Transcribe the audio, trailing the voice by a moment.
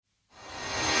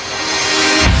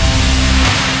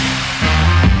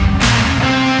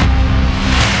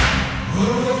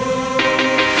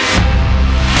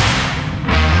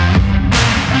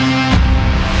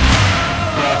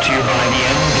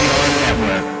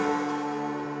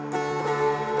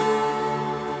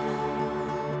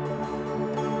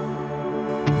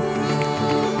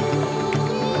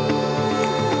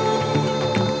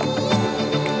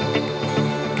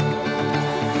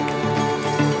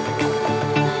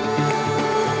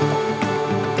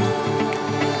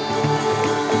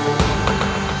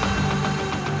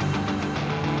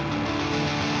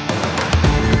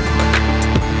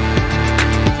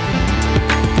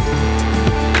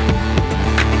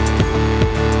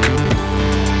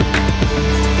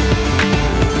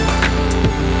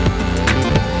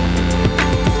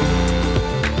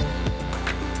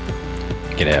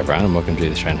everyone, and welcome to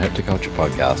the Australian Herpetoculture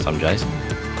Podcast. I'm Jason.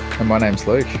 And my name's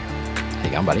Luke. How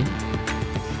you going, buddy?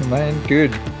 Man,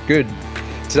 good.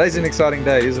 Today's an exciting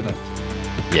day, isn't it?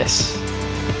 Yes.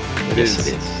 It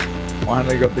is.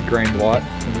 Finally got the green light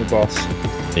from the boss.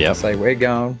 Yep. Say, we're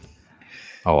going.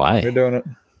 Oh, hey. We're doing it.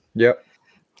 Yep.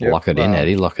 Lock it in,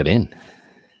 Eddie. Lock it in.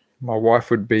 My wife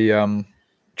would be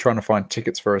trying to find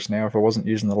tickets for us now if I wasn't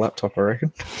using the laptop, I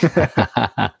reckon.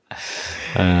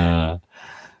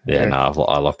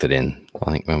 I locked it in,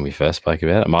 I think, when we first spoke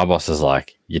about it. My boss is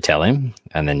like, you tell him,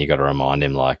 and then you got to remind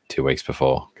him like 2 weeks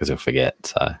before because he'll forget.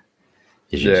 So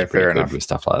he's usually pretty good with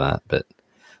stuff like that. But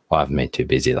I haven't been too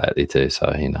busy lately too,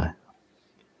 so,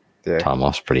 time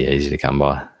off's pretty easy to come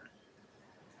by.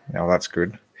 Yeah, well, that's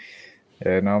good.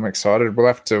 Yeah, no, I'm excited. We'll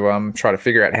have to try to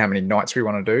figure out how many nights we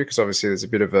want to do because obviously there's a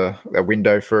bit of a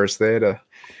window for us there to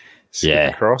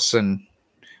skip across. And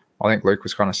I think Luke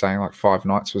was kind of saying like 5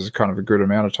 nights was kind of a good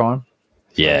amount of time.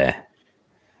 Yeah.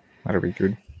 That'll be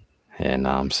good. Yeah,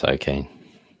 no, I'm so keen.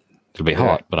 It'll be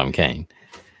hot, but I'm keen.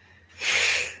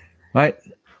 Mate,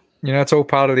 it's all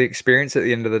part of the experience at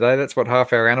the end of the day. That's what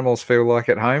half our animals feel like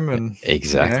at home. And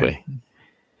exactly.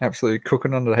 Absolutely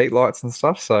cooking under the heat lights and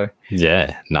stuff. So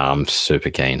yeah, no, I'm super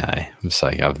keen. Hey,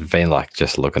 I've been like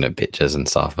just looking at pictures and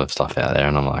stuff of stuff out there,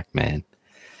 and I'm like, man,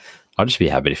 I'd just be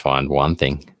happy to find one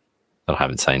thing that I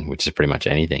haven't seen, which is pretty much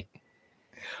anything.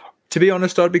 To be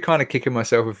honest, I'd be kind of kicking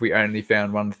myself if we only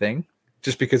found one thing,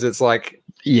 just because it's like,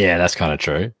 yeah, that's kind of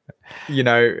true. You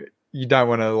don't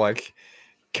want to like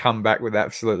come back with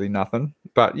absolutely nothing.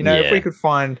 But if we could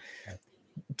find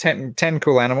 10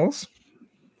 cool animals.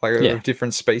 Of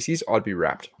different species, I'd be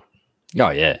wrapped.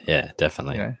 Oh, yeah,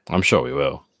 definitely. I'm sure we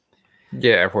will.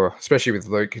 Yeah, well, especially with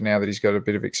Luke, now that he's got a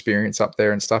bit of experience up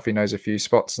there and stuff, he knows a few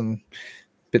spots and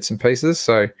bits and pieces.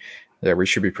 So, yeah, we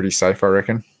should be pretty safe, I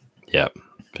reckon. Yep,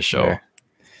 for sure. Yeah.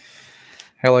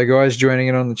 Hello, guys, joining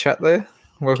in on the chat there.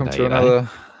 Welcome to another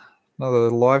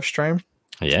live stream.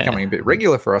 Yeah. It's becoming a bit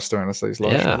regular for us doing these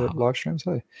live streams,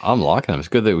 hey? I'm liking them. It's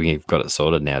good that we've got it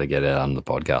sorted now to get out on the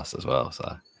podcast as well,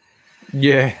 so...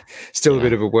 Yeah, still a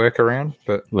bit of a workaround,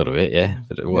 but a little bit, yeah,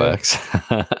 but it works.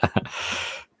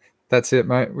 That's it,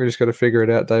 mate. We just got to figure it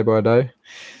out day by day.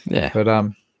 Yeah, but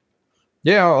I'm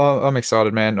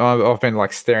excited, man. I've been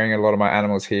like staring at a lot of my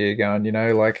animals here, going,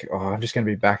 I'm just going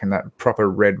to be back in that proper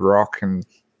red rock and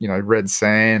red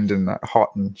sand and that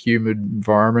hot and humid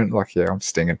environment. Like, yeah, I'm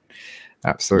stinging,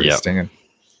 absolutely stinging.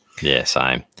 Yeah,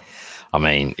 same. I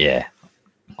mean, yeah,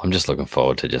 I'm just looking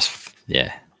forward to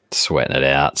sweating it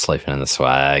out, sleeping in the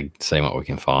swag, seeing what we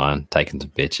can find, taking some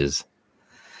pictures.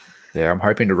 Yeah, I'm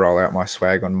hoping to roll out my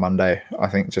swag on Monday, I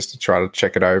think, just to try to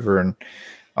check it over, and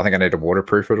I think I need to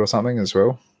waterproof it or something as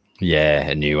well. Yeah,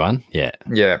 a new one. Yeah.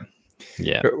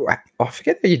 But I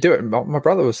forget how you do it. My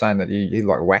brother was saying that you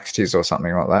like waxed his or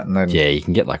something like that. And then you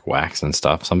can get like wax and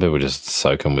stuff. Some people just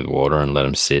soak them with water and let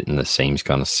them sit and the seams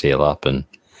kind of seal up and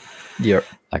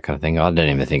that kind of thing.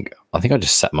 I think I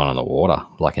just sat mine on the water,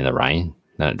 like in the rain.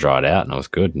 Then it dried out and it was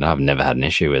good. And I've never had an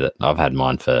issue with it. I've had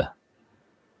mine for,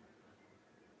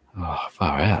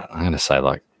 far out. I'm going to say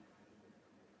like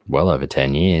well over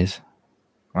 10 years.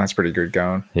 That's pretty good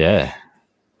going. Yeah.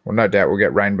 Well, no doubt we'll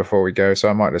get rain before we go. So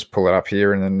I might just pull it up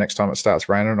here and then next time it starts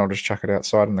raining, I'll just chuck it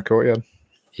outside in the courtyard.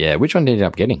 Yeah. Which one did you end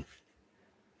up getting?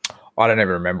 I don't even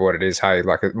remember what it is. Hey,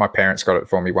 like my parents got it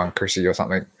for me, one Chrissy or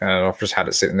something. And I've just had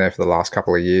it sitting there for the last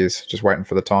couple of years, just waiting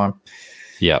for the time.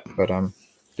 Yep. But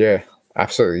yeah.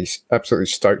 Absolutely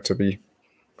stoked to be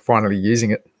finally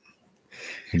using it.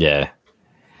 Yeah.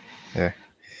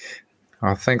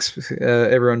 Thanks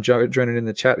everyone joining in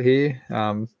the chat here.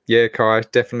 Kai,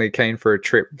 definitely keen for a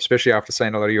trip, especially after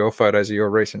seeing a lot of your photos of your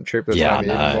recent trip. That's made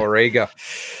me even more eager.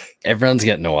 Everyone's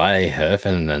getting away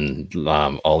herping, and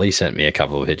Ollie sent me a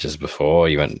couple of pictures before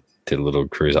he went to a little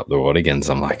cruise up the water again.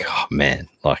 So I'm like, oh man,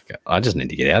 like I just need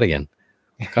to get out again.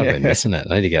 I can't be missing it.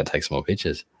 I need to go and take some more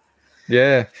pictures.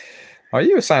 Yeah. Oh,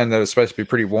 you were saying that it's supposed to be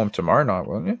pretty warm tomorrow night,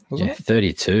 wasn't it?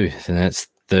 32. And it's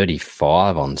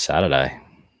 35 on Saturday.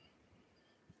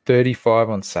 35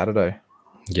 on Saturday.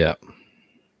 Yep.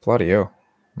 Bloody hell.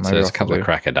 Maybe so there's a couple of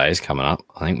cracker days coming up.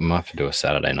 I think we might have to do a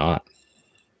Saturday night.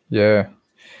 Yeah.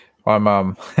 I'm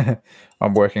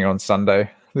I'm working on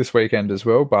Sunday this weekend as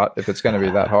well, but if it's going to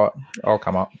be that hot, I'll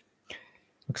come up.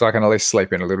 Because I can at least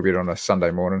sleep in a little bit on a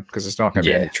Sunday morning because it's not going to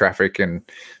be any traffic. And,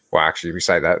 well, actually, we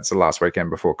say that it's the last weekend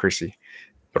before Chrissy.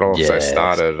 But I also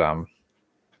started, I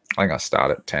think I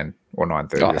start at 10 or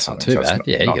 9:30 or that's something. Not too bad. Not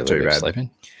you get a too little bit bad. of sleeping.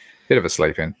 Bit of a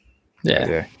sleep in.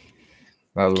 Yeah.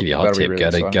 Give you a hot tip.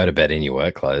 Really go to bed in your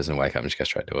work clothes and wake up and just go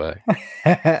straight to work.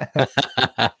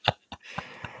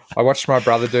 I watched my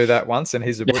brother do that once, and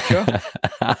he's a butcher.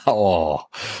 Oh,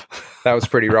 that was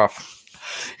pretty rough.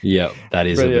 Yeah, that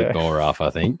is bit more rough, I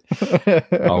think.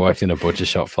 I worked in a butcher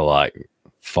shop for like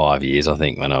 5 years, I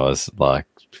think, when I was like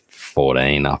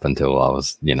 14 up until I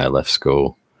was, left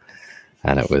school.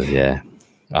 And it was,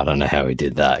 I don't know how he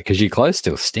did that because your clothes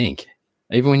still stink,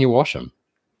 even when you wash them.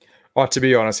 Oh, to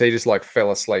be honest, he just like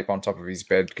fell asleep on top of his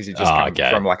bed because he just come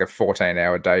from like a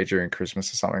 14-hour day during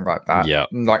Christmas or something like that. Yeah.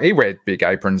 Like he wear big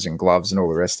aprons and gloves and all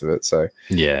the rest of it. So,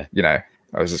 yeah,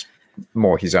 I was just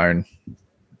more his own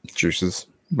juices.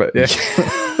 But yeah.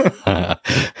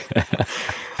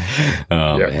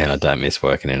 Man, I don't miss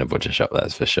working in a butcher shop,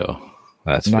 that's for sure.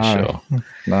 That's for sure.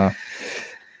 No.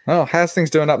 Oh, how's things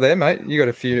doing up there, mate? You got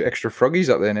a few extra froggies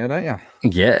up there now, don't you?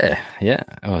 Yeah.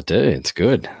 Oh, I do. It's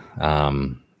good.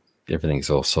 Everything's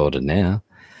all sorted now.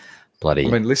 Bloody.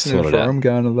 I've been listening for them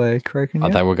going to lay cracking.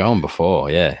 They were going before,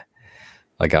 yeah.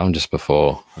 They going just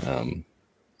before.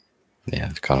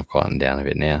 It's kind of quieting down a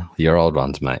bit now. Your old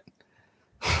ones, mate.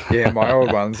 Yeah, my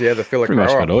old ones. Yeah, the filler. Pretty much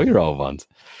got all your old ones.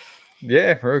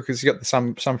 Yeah, because you got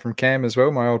some from Cam as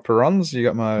well. My old Perrons. You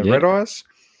got my red eyes.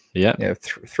 Yeah. Yeah,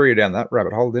 threw you down that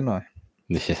rabbit hole, didn't I?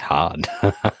 It's hard.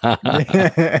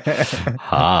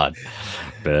 Hard.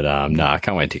 But I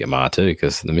can't wait to get Ma too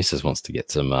because the missus wants to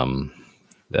get some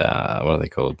what are they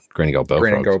called? Green and gold bell frogs.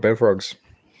 Green and gold bell frogs.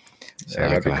 So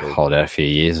I'm going to hold out a few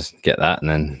years, get that, and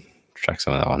then track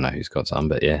some of that. I know who's got some,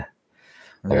 but yeah.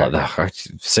 I like that. I've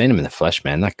seen them in the flesh,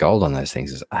 man. That gold on those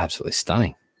things is absolutely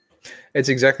stunning. It's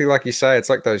exactly like you say. It's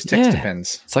like those texture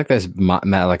pens. It's like those,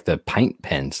 like the paint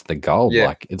pens, the gold. Yeah.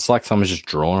 Like it's like someone's just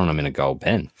drawn on them in a gold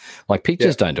pen. Like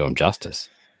pictures don't do them justice.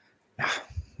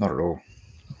 Not at all.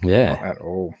 Yeah. Not at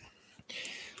all.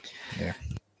 Yeah.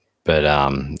 But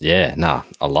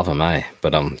I love them, eh?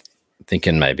 But I'm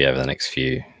thinking maybe over the next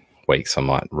few weeks I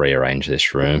might rearrange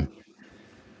this room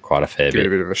quite a fair bit.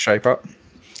 Give it a bit of a shape up.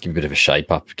 Give a bit of a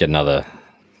shape up. Get the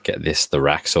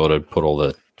rack sorted. Put all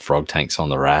the frog tanks on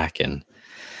the rack and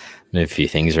move a few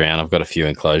things around. I've got a few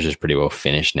enclosures pretty well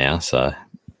finished now, so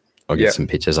I'll get some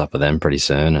pictures up of them pretty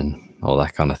soon and all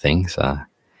that kind of thing. So,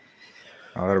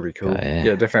 that'll be cool.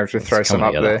 Yeah, definitely have to throw some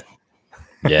up there.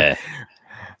 Yeah.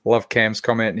 Love Cam's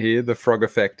comment here. The frog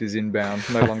effect is inbound,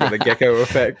 no longer the gecko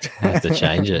effect. Have to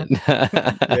change it.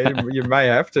 Yeah, you may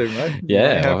have to, mate.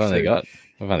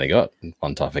 I've only got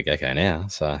one type of gecko now,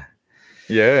 so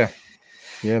yeah,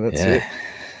 that's it.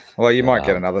 Well, you might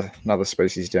get another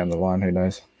species down the line. Who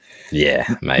knows? Yeah,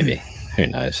 maybe. Who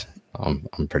knows? I'm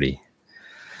pretty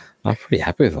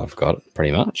happy with what I've got.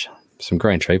 Pretty much some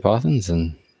green tree pythons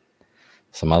and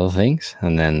some other things,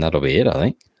 and then that'll be it. I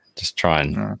think. Just try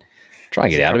and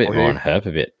get out a bit more and herp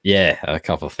a bit. Yeah, a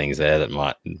couple of things there that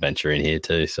might venture in here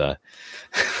too. So,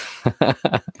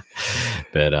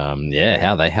 but how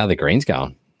the greens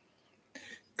going?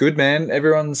 Good, man.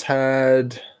 Everyone's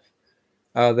had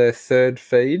their third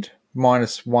feed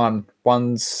 -1.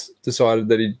 One's decided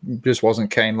that he just wasn't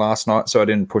keen last night, so I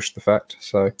didn't push the fact.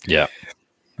 So yeah,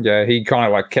 he kind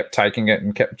of like kept taking it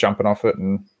and kept jumping off it,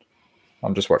 and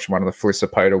I'm just watching one of the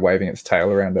Felicipota waving its tail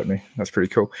around at me. That's pretty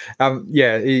cool.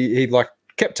 He like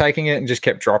kept taking it and just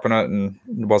kept dropping it and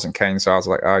wasn't keen. So I was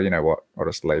like, oh, you know what? I'll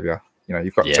just leave you.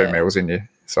 You've got 2 meals in you,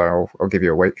 so I'll give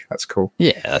you a week. That's cool.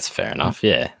 Yeah, that's fair enough.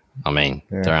 Yeah, I mean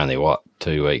they're only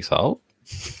 2 weeks old.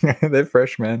 They're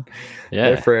fresh, man. Yeah,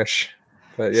 they're fresh.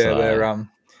 But they're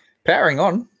powering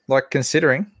on. Like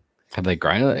considering, have they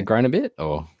grown a bit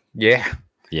or? Yeah.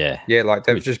 Like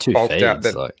they've just bulked feeds,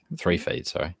 out. Like 3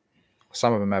 feeds, sorry.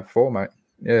 Some of them have 4, mate.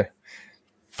 Yeah.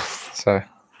 So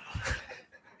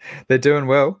they're doing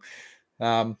well.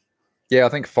 I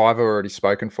think 5 are already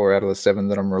spoken for out of the 7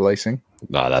 that I'm releasing.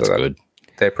 No, that's good.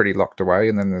 They're pretty locked away,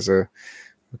 and then there's a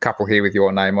couple here with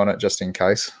your name on it just in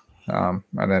case. And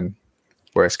then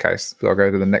worst case, I'll go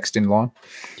to the next in line.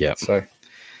 Yeah. So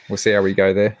we'll see how we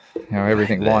go there. How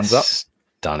everything lines up.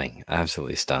 Stunning.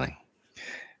 Absolutely stunning.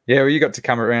 Yeah, well, you got to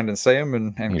come around and see them,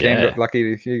 and Cam got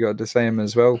lucky you got to see them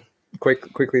as well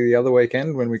quickly the other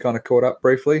weekend when we kind of caught up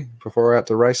briefly before I had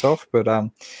to race off. But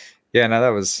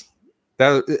it's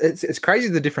crazy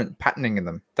the different patterning in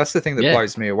them. That's the thing that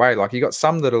blows me away. Like you got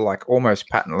some that are like almost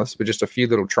patternless, but just a few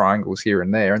little triangles here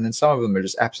and there, and then some of them are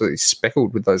just absolutely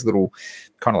speckled with those little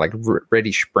kind of like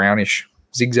reddish brownish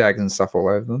zigzags and stuff all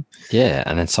over them. Yeah,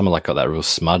 and then some are like got that real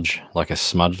smudge, like a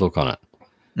smudge look on it.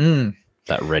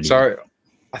 That red. So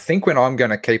I think when I'm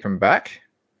going to keep them back,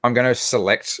 I'm going to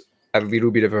select a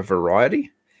little bit of a variety.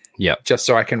 Yeah. Just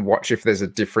so I can watch if there's a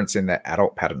difference in their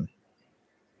adult pattern.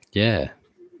 Yeah.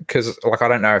 Because like I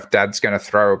don't know if Dad's going to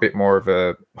throw a bit more of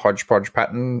a hodgepodge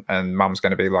pattern and Mum's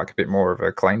going to be like a bit more of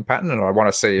a clean pattern, and I want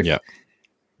to see if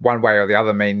one way or the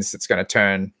other means it's going to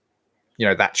turn,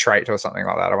 that trait or something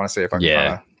like that. I want to see if I can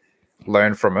kind of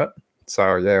learn from it.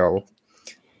 So yeah, I'll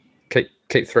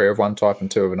keep 3 of one type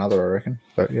and 2 of another, I reckon.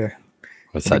 But yeah.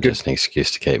 Was that just an excuse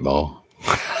to keep more?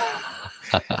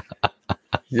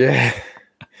 Yeah.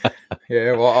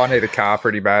 Yeah, well, I need a car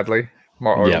pretty badly.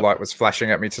 My oil light was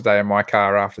flashing at me today in my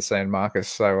car after seeing Marcus.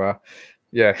 So,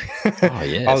 yeah. Oh,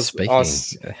 yeah. I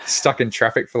was stuck in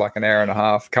traffic for like an hour and a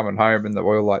half coming home and the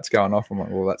oil light's going off. I'm like,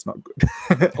 well, that's not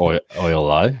good. oil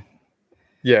low?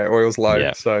 Yeah, oil's low.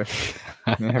 Yeah. So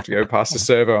I have to go past the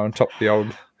servo and top the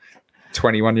old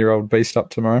 21-year-old beast up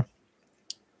tomorrow.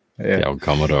 Yeah. The old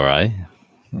Commodore, eh?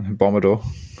 Bombador.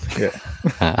 Yeah.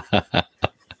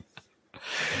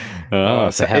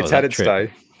 So it's had its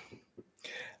day.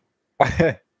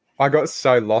 I got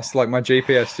so lost. Like my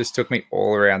GPS just took me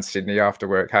all around Sydney after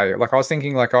work. Hey, like I was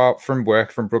thinking like, from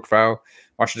Brookvale,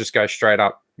 I should just go straight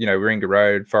up, Warringah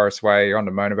Road, Forest Way,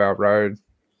 onto Monavale Road,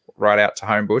 right out to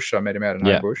Homebush. I met him out in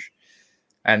Homebush.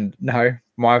 And no,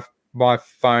 my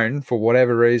phone, for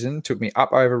whatever reason, took me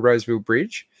up over Roseville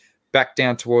Bridge, back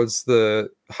down towards the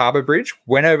Harbour Bridge,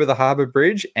 went over the Harbour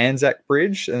Bridge, Anzac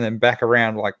Bridge, and then back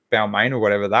around like Balmain or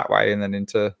whatever that way, and then and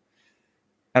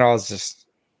I was just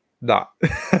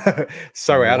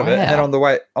so out of it. And on the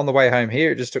way home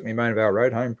here, it just took me Monavale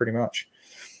Road home pretty much.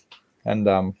 And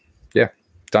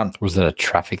done. Was it a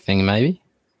traffic thing maybe?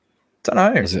 Don't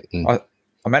know.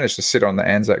 I managed to sit on the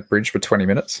Anzac Bridge for 20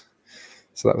 minutes.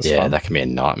 So that was fun. Yeah, that can be a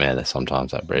nightmare there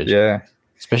sometimes, that bridge. Yeah.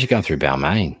 Especially going through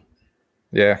Balmain.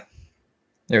 Yeah.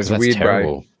 It was a weird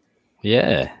terrible. Way.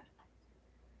 Yeah.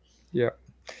 Yeah.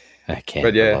 I can't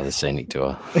bother the scenic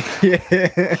tour.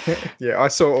 Yeah, I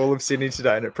saw all of Sydney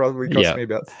today and it probably cost me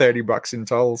about $30 in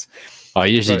tolls. I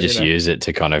usually use it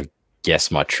to kind of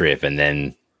guess my trip and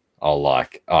then I'll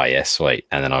like, oh yeah, sweet.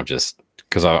 And then I'll just,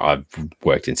 because I've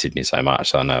worked in Sydney so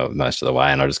much, so I know most of the way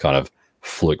and I just kind of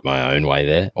fluke my own way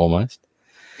there almost.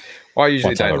 I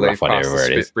usually don't leave past the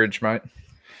Spit Bridge, mate.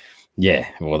 Yeah,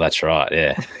 well, that's right,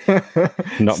 yeah.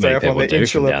 Not many people do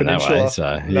from down that way,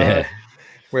 so yeah.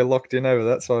 We're locked in over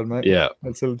that side, mate. Yeah.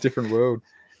 It's a different world.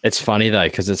 It's funny, though,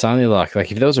 because it's only like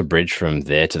if there was a bridge from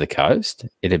there to the coast,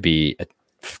 it'd be a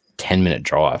 10-minute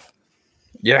drive.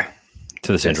 Yeah.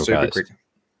 To the Central Coast. Quick.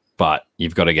 But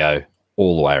you've got to go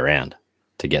all the way around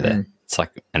to get there. It's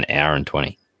like an hour and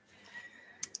 20.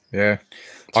 Yeah.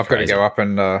 I've got to go up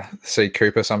and see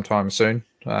Cooper sometime soon.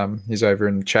 He's over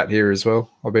in the chat here as well.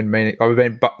 We've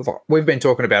been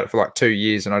talking about it for like 2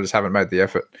 years and I just haven't made the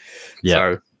effort. Yeah.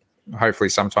 So hopefully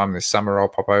sometime this summer I'll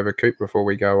pop over Coop before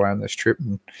we go away on this trip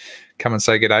and come and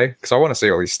say good day, because I want to see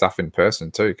all his stuff in person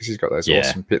too, because he's got those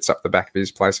awesome pits up the back of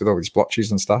his place with all his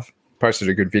blotches and stuff. Posted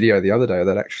a good video the other day of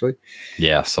that, actually.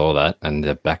 Yeah, I saw that, and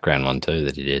the background one too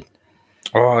that he did.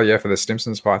 Oh yeah, for the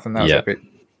Stimson's python, that was epic.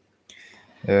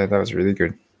 Yeah, that was really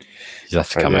good. You have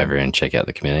to come over and check out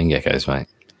the chameleon geckos, mate.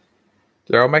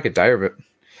 Yeah, I'll make a day of it.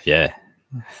 Yeah.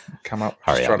 Come up.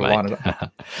 Hurry try up, to mate. line it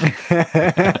up.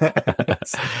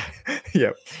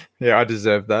 Yep. Yeah, I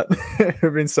deserve that.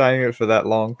 I've been saying it for that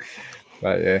long.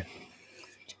 But yeah,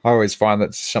 I always find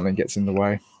that something gets in the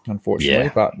way, unfortunately.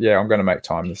 Yeah. But yeah, I'm going to make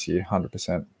time this year,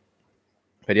 100%.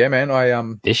 But yeah, man,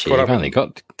 this year, you've only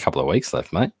got a couple of weeks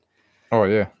left, mate. Oh,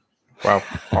 yeah. Well,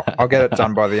 I'll get it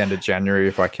done by the end of January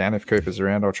if I can. If Cooper's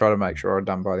around, I'll try to make sure I'm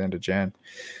done by the end of Jan.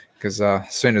 Because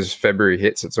as soon as February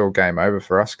hits, it's all game over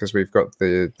for us, because we've got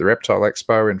the Reptile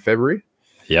Expo in February.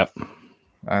 Yep.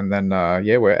 And then,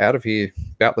 we're out of here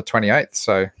about the 28th.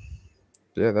 So,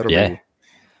 yeah, that'll be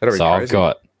crazy.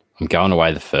 I'm going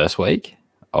away the first week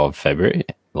of February,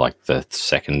 like the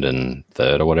 2nd and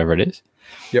 3rd or whatever it is.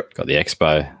 Yep. Got the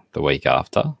expo the week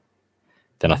after.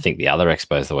 Then I think the other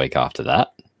expo is the week after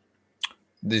that.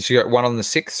 Did you got one on the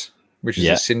 6th? Which is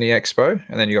the Sydney Expo,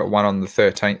 and then you got one on the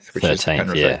 13th, which is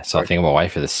Penrith. Yeah. So I think I'm away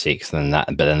for the 6th, and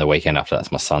but then the weekend after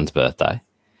that's my son's birthday,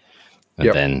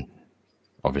 and then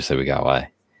obviously we go away.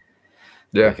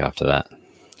 Yeah. Week after that,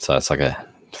 so it's like a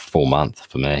full month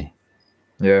for me.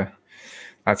 Yeah,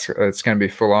 it's going to be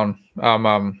full on.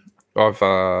 I've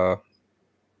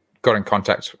got in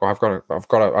contact.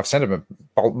 I've sent him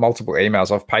multiple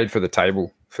emails. I've paid for the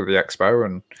table for the expo,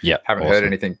 and haven't heard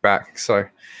anything back. So.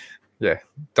 Yeah,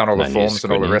 done all the forms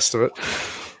and all the rest of it.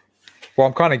 Well,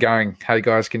 I'm kind of going, hey,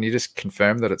 guys, can you just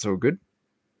confirm that it's all good?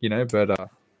 But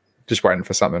just waiting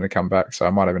for something to come back. So I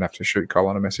might even have to shoot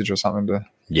Colin a message or something to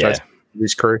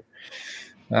his crew.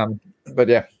 But,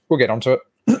 yeah, we'll get onto it.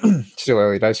 Still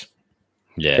early days.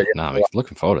 Yeah, I'm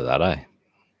looking forward to that, eh?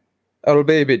 It'll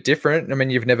be a bit different. I mean,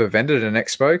 you've never vended an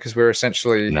expo, because we're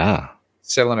essentially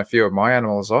selling a few of my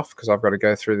animals off, because I've got to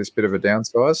go through this bit of a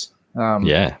downsize.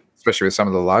 especially with some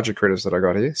of the larger critters that I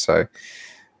got here. So,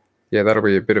 yeah, that'll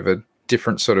be a bit of a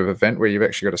different sort of event where you've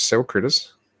actually got to sell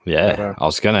critters. Yeah, but, I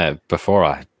was gonna, before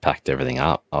I packed everything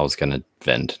up, I was gonna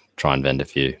try and vend a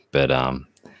few, but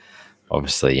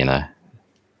obviously, you know,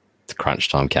 the crunch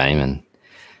time came and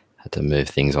had to move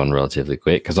things on relatively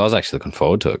quick because I was actually looking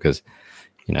forward to it because,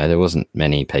 you know, there wasn't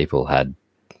many people had,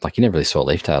 like, you never really saw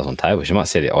leaf tails on tables. You might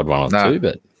see the odd one or two,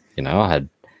 but, you know, I had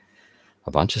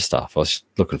a bunch of stuff. I was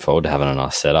looking forward to having a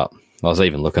nice setup. I was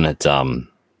even looking at,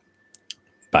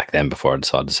 back then before I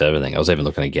decided to sell everything, I was even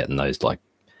looking at getting those, like,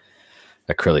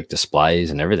 acrylic displays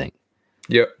and everything.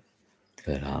 Yep.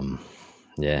 But,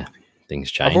 yeah, things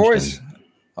changed.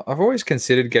 I've always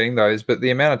considered getting those, but the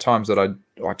amount of times that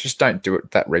I just don't do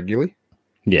it that regularly.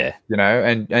 Yeah. You know,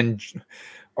 and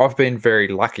I've been very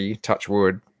lucky, touch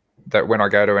wood, that when I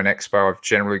go to an expo, I've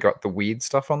generally got the weird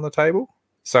stuff on the table.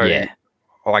 So,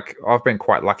 like, I've been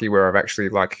quite lucky where I've actually,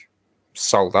 like,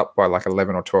 sold up by, like,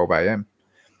 11 or 12 a.m.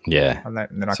 Yeah. And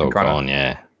then I can kind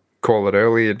of call it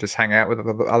early and just hang out with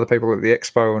other people at the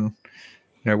expo and,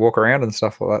 you know, walk around and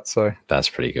stuff like that. So that's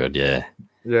pretty good, yeah.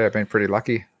 Yeah, I've been pretty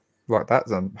lucky like that.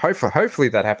 And hopefully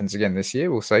that happens again this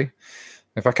year. We'll see.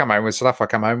 If I come home with stuff, I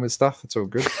come home with stuff. It's all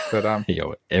good. But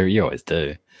you always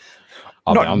do.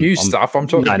 Not new stuff. I'm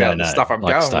talking about the stuff I'm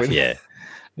going with. Yeah.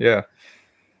 Yeah.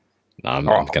 No,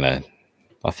 I'm gonna.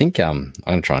 I think I'm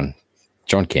gonna try and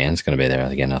John Cairn's gonna be there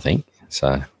again. I think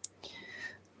so.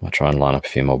 I'll try and line up a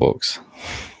few more books.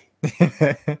 Not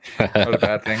a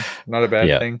bad thing. Not a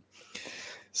bad thing.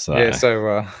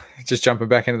 So just jumping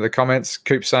back into the comments,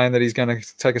 Coop saying that he's going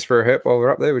to take us for a herp while we're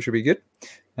up there, which will be good.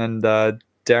 And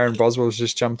Darren Boswell's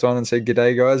just jumped on and said,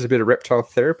 "G'day guys, a bit of reptile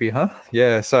therapy, huh?"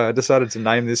 Yeah, so I decided to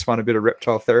name this one a bit of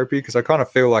reptile therapy because I kind of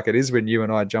feel like it is when you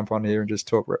and I jump on here and just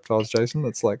talk reptiles, Jason.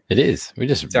 It's like it is. We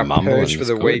just mumble purge for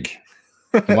the week.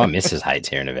 My missus hates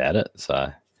hearing about it,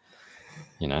 so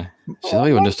you know, she's like,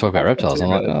 "You want to just talk about reptiles?" I'm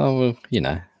like, "Oh, well, you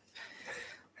know,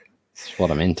 it's what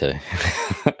I'm into."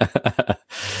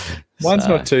 Mine's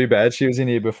not too bad. She was in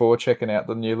here before checking out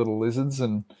the new little lizards,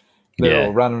 and they're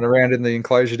all running around in the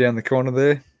enclosure down the corner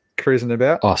there, cruising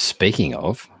about. Oh, speaking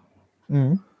of,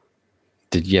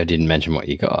 didn't mention what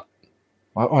you got?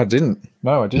 I didn't.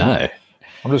 No, I didn't. No.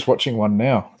 I'm just watching one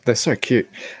now. They're so cute.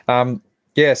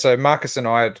 Yeah, so Marcus and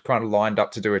I had kind of lined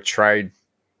up to do a trade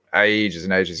ages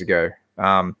and ages ago.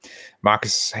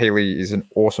 Marcus Healy is an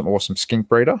awesome skink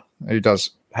breeder who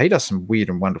does some weird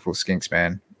and wonderful skinks,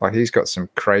 man. Like, he's got some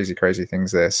crazy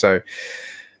things there. So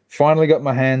finally got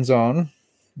my hands on.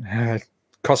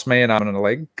 Cost me an arm and a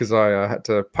leg because I had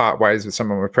to part ways with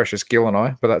some of my precious gill and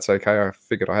I, but that's okay. I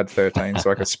figured I had 13, so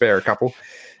I could spare a couple.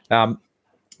 But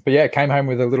yeah, came home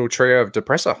with a little trio of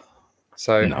depressor.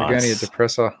 So Begonia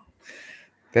depressor.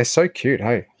 They're so cute,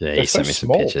 hey? Yeah, you sent me some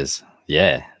pictures.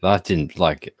 Yeah, I didn't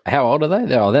like. How old are they?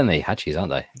 They're Hatchies,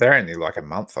 aren't they? They're only like a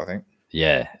month, I think.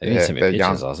 Yeah, you sent me pictures.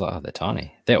 Young. I was like, oh, they're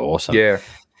tiny. They're awesome. Yeah,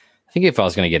 I think if I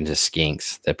was going to get into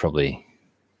skinks, they're probably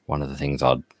one of the things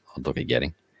I'd look at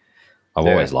getting. I've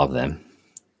always loved them.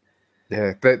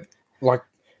 Yeah, but like,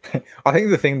 I think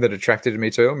the thing that attracted me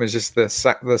to them is just the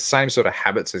same sort of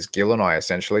habits as Gil and I,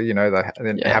 essentially. You know, they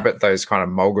inhabit those kind of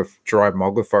dry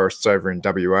mulga forests over in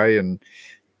WA and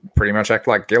pretty much act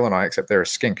like Gil and I, except they're a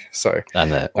skink. So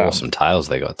and the awesome tails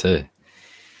they got too.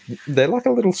 They're like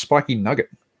a little spiky nugget.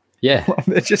 Yeah,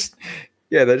 they're just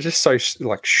so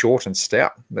like short and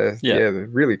stout. They're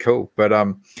really cool. But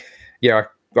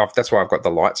that's why I've got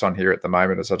the lights on here at the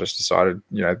moment. As I just decided,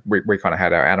 you know, we kind of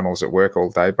had our animals at work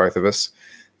all day, both of us.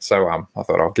 So I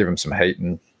thought I'll give them some heat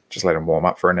and just let them warm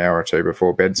up for an hour or two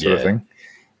before bed, sort of thing.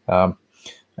 And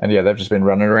they've just been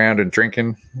running around and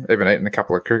drinking, even eating a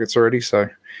couple of crickets already. So,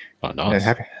 nice.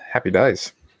 Yeah, happy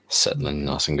days. Settling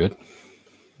nice and good.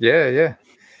 Yeah.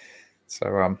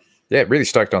 So, really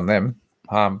stoked on them.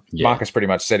 Marcus pretty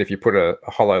much said if you put a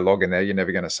hollow log in there, you're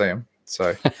never going to see them.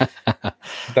 So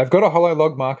they've got a hollow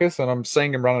log, Marcus, and I'm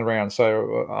seeing them running around.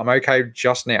 So I'm okay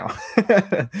just now.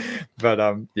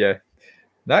 But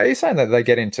no, he's saying that they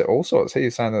get into all sorts.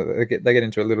 He's saying that they get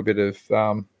into a little bit of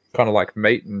kind of like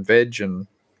meat and veg, and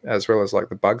as well as like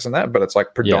the bugs and that. But it's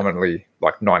like predominantly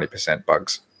like 90%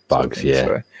 bugs. Bugs,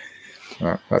 yeah.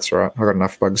 So, that's all right. I've got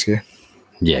enough bugs here.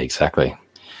 Yeah, exactly.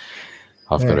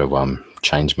 I've got to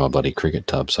change my bloody cricket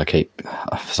tubs. I think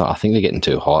they're getting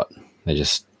too hot. They're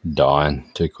just dying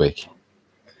too quick.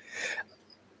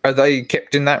 Are they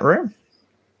kept in that room?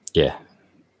 Yeah.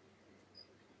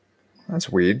 That's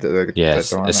weird. That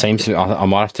it seems to. I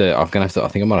might have to. I think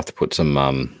I might have to put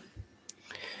some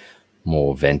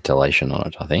more ventilation on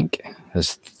it. I think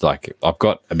it's I've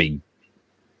got a big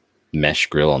mesh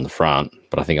grill on the front,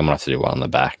 but I think I'm gonna have to do one on the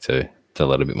back too. to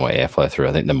let a bit more airflow through.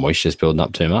 I think the moisture's building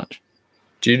up too much.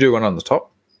 Do you do one on the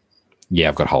top? Yeah,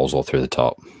 I've got holes all through the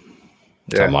top.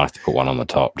 Yeah. So I might have to put one on the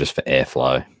top just for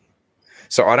airflow.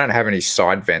 So I don't have any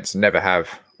side vents, never have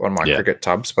on my cricket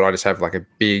tubs, but I just have like a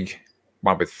big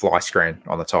one with fly screen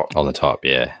on the top. On the top,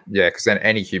 yeah. Yeah, because then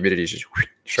any humidity is just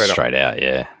straight out,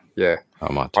 yeah. Yeah.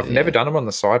 I've never done them on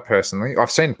the side personally. I've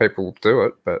seen people do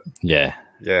it, but... Yeah.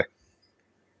 Yeah.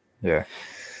 I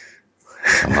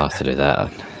might have to do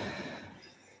that.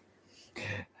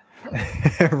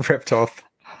 Reptile.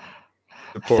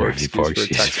 The poor excuse for a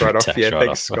tax write-off. Yeah,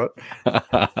 thanks, Scott.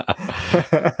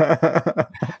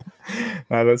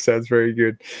 No, that sounds very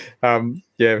good.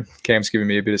 Yeah, Cam's giving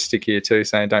me a bit of stick here too,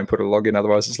 saying don't put a log in,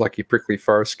 otherwise it's like your prickly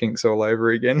forest skinks all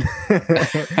over again.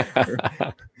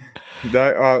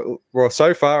 No, well,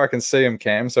 so far I can see them,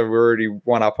 Cam. So we're already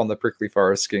one up on the prickly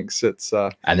forest skinks. It's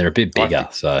and they're a bit bigger,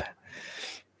 so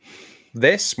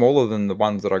they're smaller than the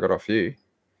ones that I got off you,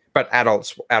 but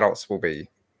adults will be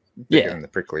bigger than the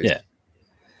pricklies.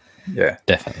 Yeah,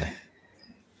 definitely.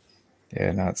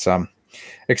 Yeah, no, it's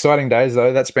exciting days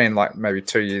though. That's been like maybe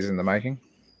 2 years in the making.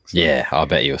 So. Yeah, I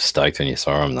bet you were stoked when you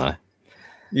saw them though.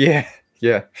 Yeah,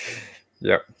 yep,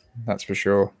 that's for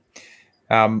sure.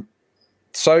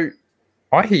 So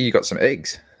I hear you got some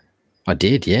eggs. I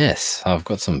did, yes. I've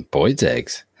got some Boyd's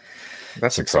eggs.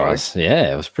 That's exciting.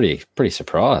 Yeah, I was pretty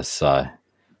surprised. So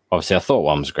obviously I thought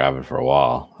one was gravid for a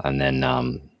while, and then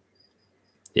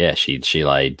she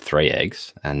laid 3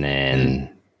 eggs, and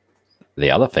then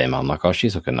the other female, I'm like, oh,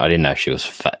 she's looking. I didn't know if she was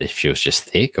fat, if she was just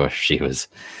thick, or if she was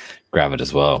gravid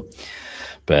as well.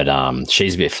 But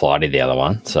she's a bit flighty, the other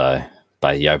one. So,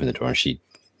 but you open the door and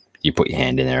you put your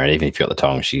hand in there, and even if you got the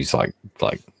tongue, she's like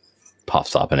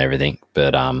puffed up and everything.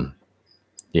 But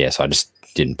so I just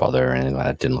didn't bother or anything like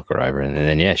that. Didn't look her over, and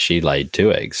then she laid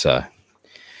 2 eggs. So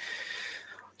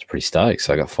it's pretty stoked.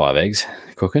 So I got 5 eggs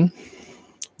cooking.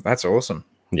 That's awesome.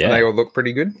 Yeah, and they all look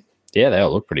pretty good. Yeah, they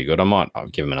all look pretty good. I'll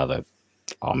give them another.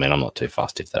 I mean, I'm not too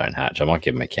fussed if they don't hatch. I might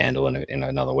give them a candle in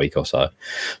another week or so.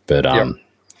 But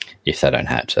if they don't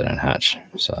hatch, they don't hatch.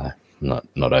 So I'm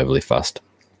not overly fussed.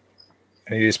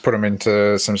 And you just put them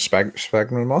into some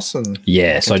sphagnum moss and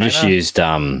so I just used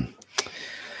I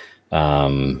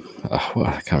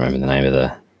can't remember the name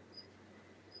of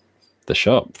the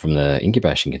shop from the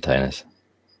incubation containers.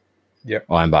 Yep.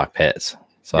 Ironbark Pets.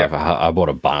 So I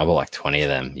bought like 20 of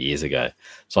them years ago.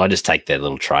 So I just take their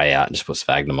little tray out and just put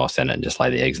sphagnum moss in it and just lay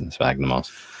the eggs in the sphagnum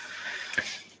moss.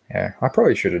 Yeah, I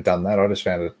probably should have done that. I just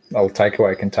found an old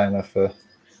takeaway container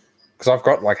because I've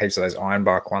got like heaps of those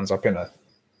ironbark ones up in a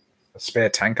spare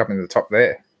tank up in the top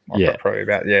there. I've got probably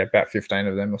about 15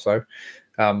 of them or so.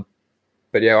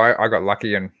 But yeah, I got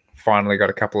lucky and finally got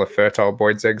a couple of fertile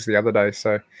Boyd's eggs the other day.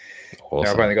 So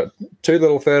I've only got 2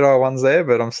 little fertile ones there,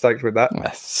 but I'm stoked with that.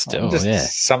 Still,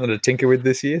 just something to tinker with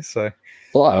this year. So,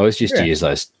 well, I always used to use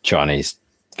those Chinese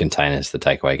containers, the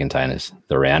takeaway containers,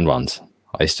 the round ones.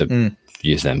 I used to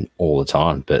use them all the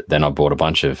time. But then I bought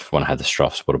when I had the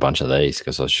Stroffs, bought a bunch of these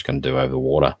because I was just going to do over the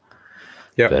water.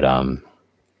 Yeah. But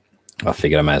I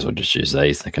figured I may as well just use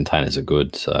these. The containers are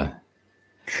good, so.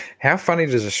 How funny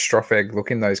does a Stroff egg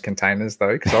look in those containers,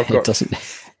 though? Because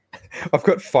I've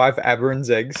got 5 Aberrans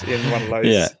eggs in one of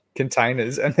those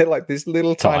containers, and they're like this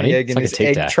little tiny egg in this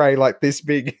egg tray like this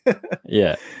big.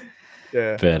 Yeah.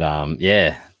 But I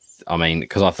mean,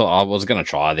 because I thought I was going to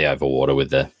try the overwater with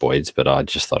the Boyds, but I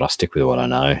just thought I'll stick with what I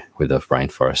know with the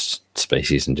rainforest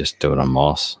species and just do it on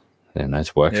moss.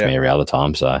 It's worked for me every other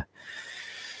time, so.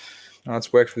 Oh,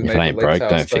 it's worked for me. If it ain't broke,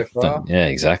 don't fix it. Yeah,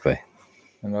 exactly.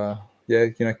 And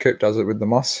Coop does it with the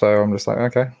moss, so I'm just like,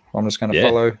 okay, I'm just going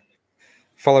to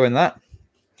follow in that.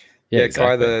 Yeah,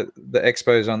 exactly. Kai, the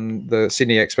expos on the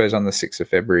Sydney Expos on the 6th of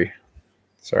February.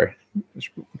 Sorry, just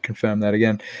confirm that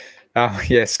again.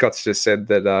 Scott's just said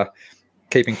that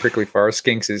keeping prickly forest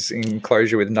skinks is in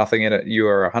enclosure with nothing in it. You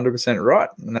are 100% right,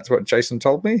 and that's what Jason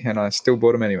told me, and I still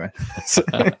bought them anyway.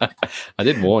 I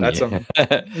did warn you.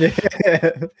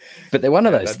 But they're one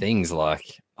of those things.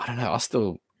 Like, I don't know. I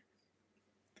still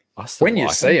when you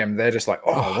see them, they're just like,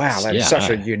 oh wow, that's such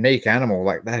a unique animal.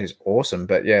 Like, that is awesome.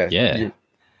 But you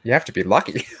have to be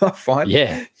lucky, I find,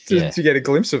 to get a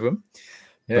glimpse of them.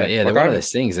 Yeah, but they're one of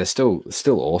those things. They're still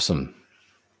awesome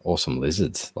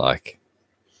lizards. Like,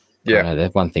 they're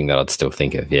one thing that I'd still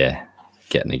think of. Yeah,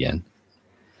 getting again.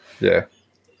 Yeah,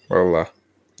 well,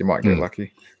 you might get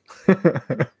lucky.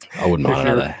 I wouldn't mind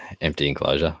another empty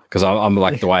enclosure because I'm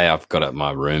like the way I've got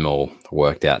my room all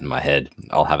worked out in my head.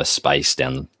 I'll have a space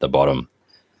down the bottom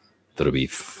that'll be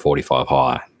 45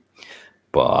 high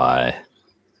by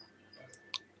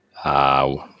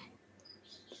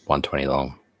 120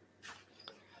 long.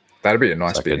 That'd be a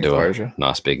nice big enclosure.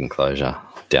 Nice big enclosure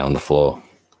down the floor.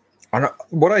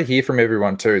 What I hear from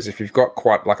everyone too is if you've got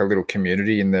quite like a little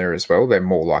community in there as well, they're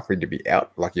more likely to be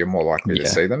out. Like you're more likely to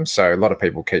see them. So a lot of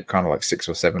people keep kind of like 6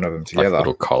 or 7 of them together. Like a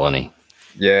little colony.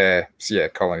 Yeah.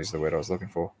 Colony is the word I was looking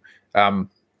for.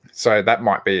 So that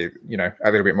might be, you know,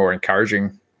 a little bit more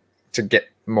encouraging to get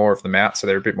more of them out. So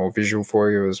they're a bit more visual for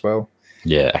you as well.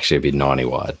 Yeah. Actually, it'd be 90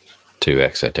 wide, 2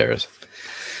 exoterras.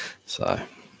 So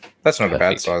that's not a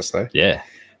bad size though. Yeah.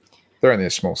 They're only a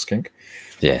small skink.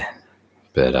 Yeah.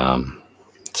 But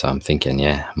so I'm thinking,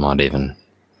 I might even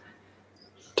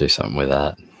do something with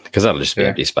that because that'll just be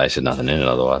empty space with nothing in it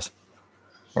otherwise.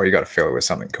 Well, you got to fill it with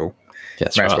something cool.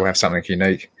 That's May as well have something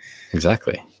unique.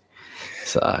 Exactly.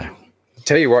 So,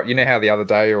 tell you what, you know how the other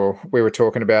day we were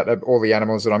talking about all the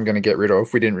animals that I'm going to get rid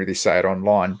of. We didn't really say it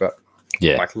online, but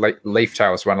like leaf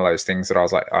tail is one of those things that I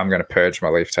was like, I'm going to purge my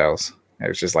leaf tails. It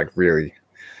was just like really,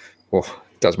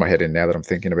 does my head in now that I'm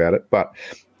thinking about it, but.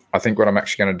 I think what I'm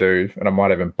actually going to do, and I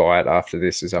might even buy it after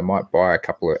this, is I might buy a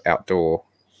couple of outdoor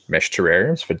mesh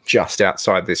terrariums for just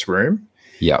outside this room.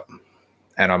 Yep.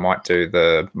 And I might do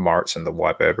the Moritz and the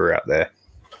white berber out there.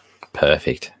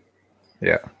 Perfect.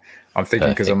 Yeah. I'm thinking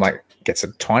because I'm like, gets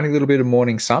a tiny little bit of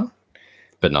morning sun.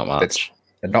 But not much.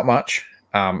 Not much.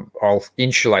 I'll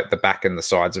insulate the back and the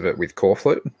sides of it with core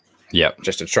flute. Yep.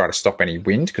 Just to try to stop any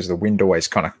wind because the wind always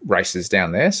kind of races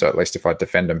down there. So at least if I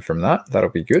defend them from that, that'll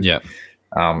be good. Yep.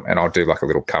 And I'll do like a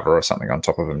little cover or something on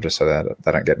top of them just so that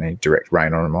they don't get any direct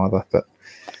rain on them either. But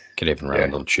could even run a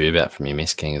little tube out from your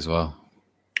Mist King as well.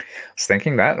 I was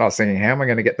thinking that. I was thinking, how am I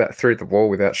going to get that through the wall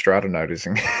without Strata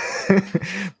noticing?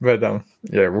 But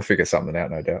we'll figure something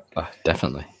out, no doubt. Oh,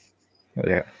 definitely.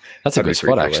 Yeah. That's a good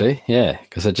spot, actually. Yeah,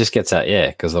 because it just gets out,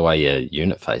 because the way your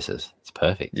unit faces, it's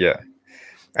perfect. Yeah.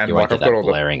 And you won't get that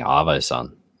blaring Arvo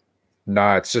sun.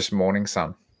 No, it's just morning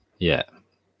sun. Yeah.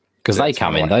 Because they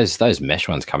come in, those mesh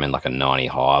ones come in like a 90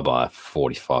 high by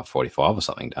 45 or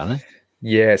something, don't they?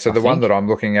 Yeah, so the one that I'm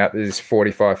looking at is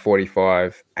 45,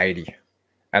 45, 80.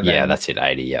 And then, that's it,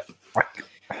 80, yep.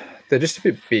 They're just a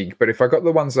bit big, but if I got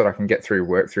the ones that I can get through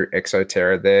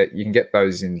Exoterra there, you can get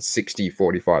those in 60,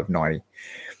 45, 90.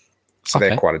 So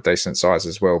they're quite a decent size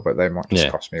as well, but they might just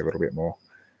cost me a little bit more.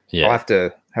 Yeah.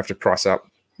 I'll have to price up.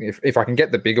 If I can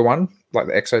get the bigger one, like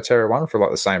the Exoterra one, for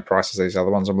like the same price as these other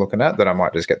ones I'm looking at, then I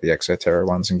might just get the Exoterra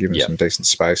ones and give them some decent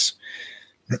space.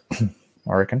 I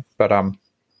reckon. But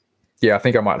I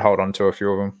think I might hold on to a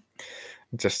few of them.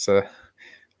 Just I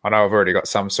know I've already got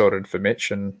some sorted for Mitch,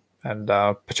 and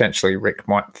potentially Rick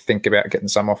might think about getting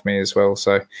some off me as well.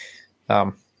 So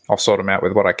I'll sort them out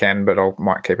with what I can, but I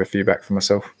might keep a few back for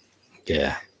myself.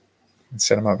 Yeah, and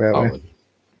set them up out there.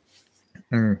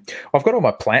 I've got all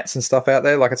my plants and stuff out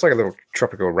there. Like it's like a little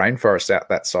tropical rainforest out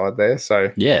that side there. So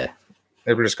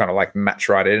it'll just kind of like match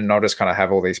right in, and I'll just kind of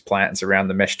have all these plants around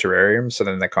the mesh terrarium. So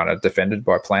then they're kind of defended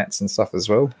by plants and stuff as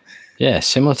well. Yeah,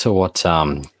 similar to what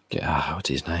what's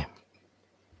his name?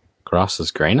 Grass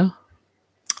is Greener.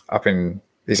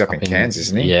 He's up in Cairns,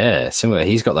 isn't he? Yeah, similar.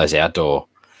 He's got those outdoor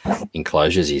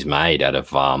enclosures he's made out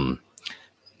of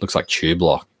looks like tube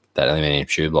block, that aluminium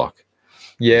tube block.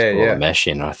 Yeah. Mesh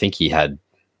in. I think it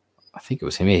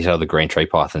was him. He had all the green tree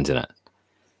pythons in it,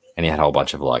 and he had a whole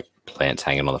bunch of like plants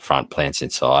hanging on the front, plants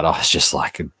inside. I was just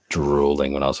like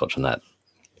drooling when I was watching that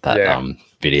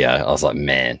video. I was like,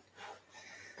 man,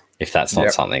 if that's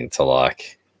not something to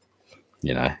like,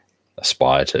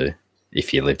 aspire to,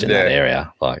 if you lived in that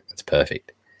area, like it's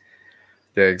perfect.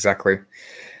 Yeah, exactly.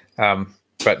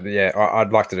 But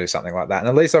I'd like to do something like that, and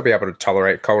at least I'll be able to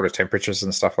tolerate colder temperatures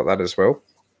and stuff like that as well.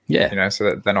 Yeah. So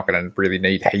that they're not going to really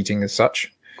need heating as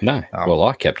such. No. Well,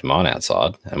 I kept mine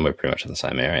outside and we're pretty much in the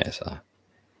same area. So.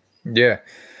 Yeah.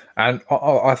 And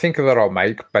I think that I'll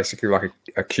make basically like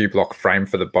a cube block frame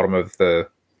for the bottom of the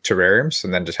terrariums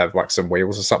and then just have like some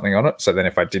wheels or something on it. So then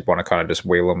if I did want to kind of just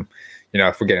wheel them,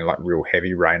 if we're getting like real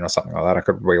heavy rain or something like that, I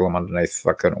could wheel them underneath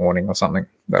like an awning or something.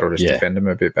 That'll just defend them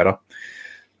a bit better.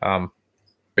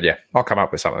 But I'll come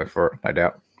up with something for it, no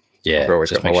doubt. Yeah,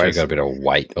 just make sure you got a bit of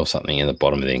weight or something in the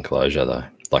bottom of the enclosure, though,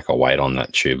 like a weight on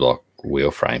that tube lock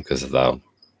wheel frame, because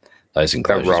those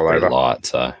enclosures are pretty light,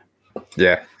 so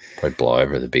probably blow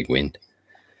over the big wind.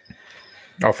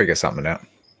 I'll figure something out,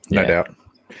 no doubt.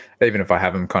 Even if I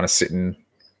have them kind of sitting,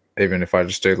 even if I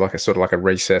just do like a sort of like a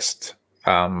recessed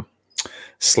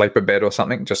sleeper bed or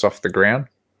something just off the ground,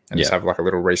 and just have like a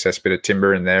little recessed bit of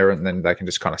timber in there, and then they can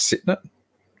just kind of sit in it.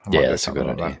 That's a good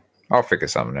idea. Like I'll figure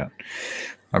something out.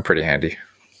 I'm pretty handy.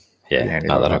 Yeah,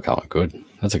 that'll come out good.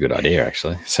 That's a good idea,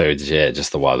 actually. So,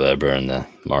 just the white berber and the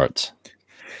Moritz.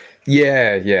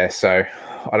 Yeah. So,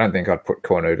 I don't think I'd put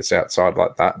cornutus outside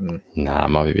like that. And it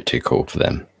might be a bit too cold for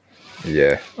them.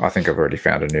 Yeah, I think I've already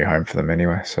found a new home for them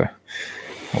anyway, so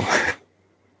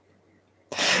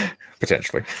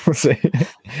potentially. We'll see.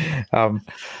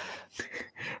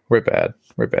 We're bad.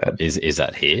 Is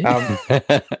that here?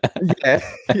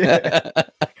 Yeah.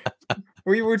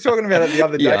 We were talking about it the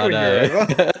other day when you were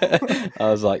over.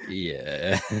 I was like,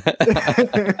 yeah.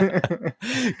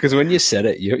 Because when you said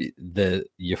it,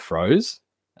 you froze.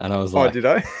 And I was like, oh, did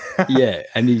I? Yeah.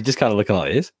 And you just kind of looking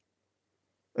like this.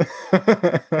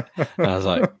 And I was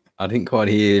like, I didn't quite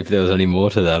hear if there was any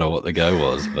more to that or what the go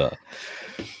was. But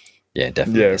yeah,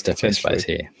 definitely. There's definitely space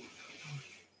here.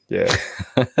 Yeah.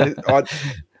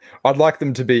 I'd like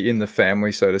them to be in the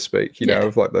family, so to speak, you know,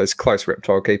 of like those close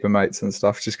reptile keeper mates and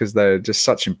stuff, just because they're just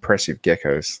such impressive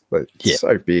geckos. They're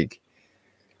so big.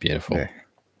 Beautiful. Yeah.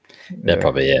 They're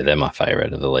probably, they're my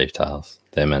favorite of the leaf tails.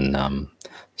 Them and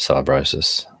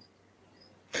Celebrosis.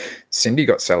 Cindy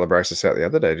got Celebrosis out the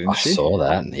other day, didn't she? I saw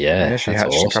that. Yeah. She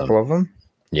hatched a couple of them.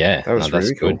 Yeah. That was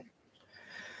really cool.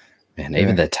 And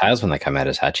even their tails when they come out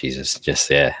as hatchies, it's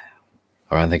just, I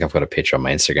don't think I've got a picture on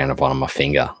my Instagram of one on my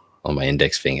finger. On my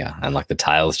index finger, and like the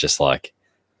tail's just like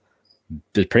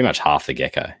pretty much half the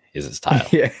gecko is its tail.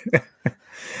 Yeah,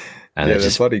 and they're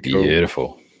just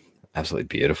beautiful, cool. Absolutely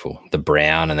beautiful. The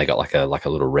brown, and they got like a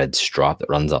little red stripe that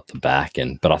runs up the back.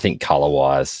 But I think color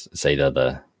wise, it's either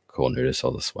the Cornutus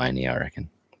or the Swaney, I reckon,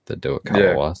 that do it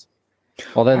color wise.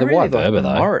 Although the white Berber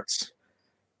though, Moritz.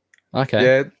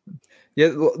 Okay, yeah,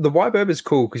 the white Berber is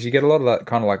cool because you get a lot of that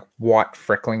kind of like white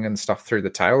freckling and stuff through the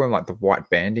tail and like the white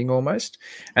banding almost.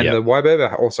 And the white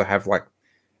Berber also have like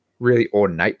really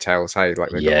ornate tails. Hey,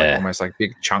 like they've got like almost like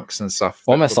big chunks and stuff.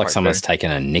 Almost like someone's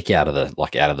taken a nick out of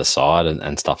the side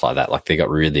and stuff like that. Like they got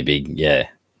really big,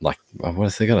 like what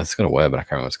is they got? It's got a word, but I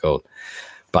can't remember what it's called.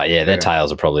 But their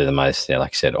tails are probably the most,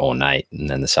 like I said, ornate, and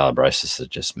then the Celebrosis are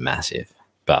just massive.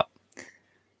 But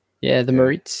the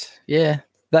Moritz, they're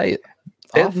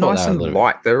nice and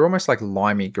light. They're almost like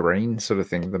limey green sort of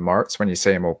thing, the Moritz, when you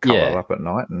see them all coloured up at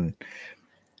night. And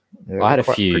I had a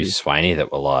few Swaney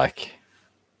that were like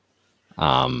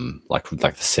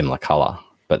the similar colour,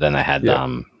 but then they had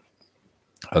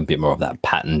a bit more of that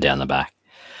pattern down the back.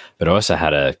 But I also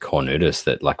had a Cornutus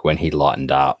that, like, when he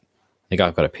lightened up, I think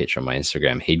I've got a picture on my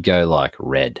Instagram, he'd go like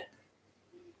red.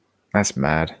 That's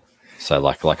mad. So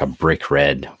like a brick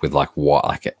red with like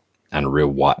white, and a real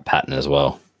white pattern as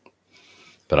well.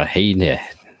 But he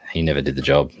never did the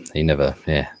job. He never,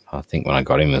 I think when I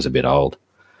got him, he was a bit old.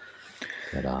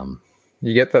 But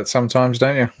you get that sometimes,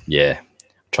 don't you? Yeah.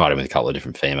 Tried him with a couple of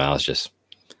different females, just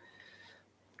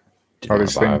didn't want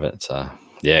to buy of it. So,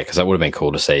 because that would have been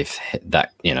cool to see if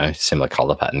that, similar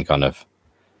colour pattern kind of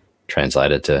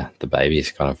translated to the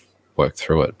babies, kind of worked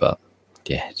through it. But,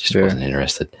 just wasn't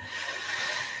interested.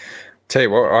 Tell you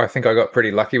what, I think I got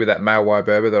pretty lucky with that male white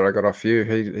Berber that I got off you.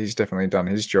 He's definitely done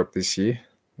his job this year.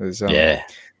 There's,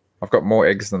 I've got more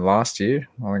eggs than last year.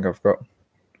 I think I've got,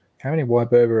 how many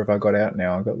white Berber have I got out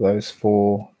now? I've got those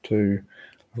 4, 2.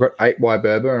 I've got 8 white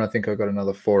Berber, and I think I've got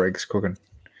another 4 eggs cooking.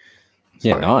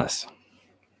 So, nice.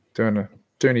 Doing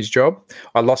his job.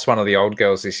 I lost one of the old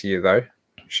girls this year though.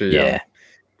 She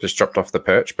just dropped off the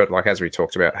perch. But like as we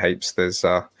talked about heaps, there's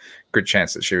a good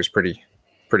chance that she was pretty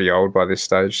old by this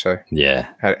stage. So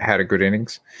had a good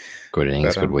innings. Good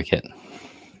innings, good wicket.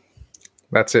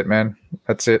 That's it, man.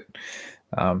 That's it.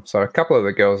 So a couple of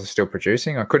the girls are still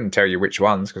producing. I couldn't tell you which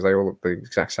ones because they all look the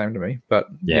exact same to me. But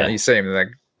you see them,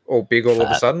 they're all big all of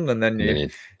a sudden, and then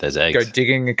there's eggs. Go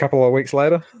digging a couple of weeks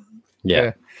later.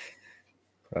 Yeah.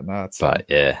 But no, it's I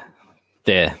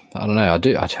don't know.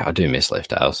 I do miss leaf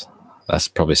tails. That's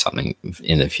probably something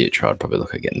in the future I'd probably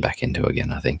look at getting back into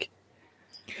again, I think.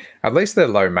 At least they're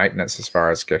low maintenance as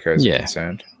far as geckos are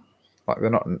concerned. Like they're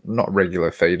not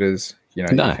regular feeders.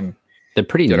 No, they're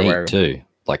pretty neat too.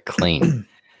 Like clean.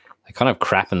 They kind of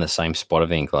crap in the same spot of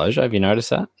the enclosure. Have you noticed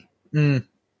that? Mm.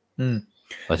 Well,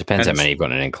 it depends how many you've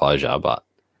got in an enclosure, but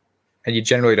and you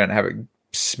generally don't have it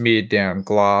smeared down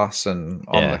glass and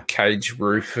on the cage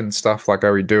roof and stuff like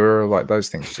Oedura, like those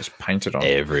things just painted on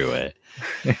everywhere.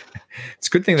 It's a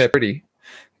good thing they're pretty.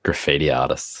 Graffiti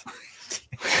artists.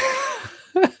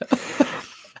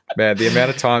 Man, the amount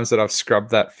of times that I've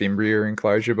scrubbed that Fimbria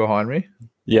enclosure behind me.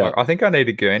 Yeah. Like, I think I need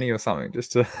a gurney or something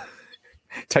just to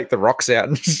take the rocks out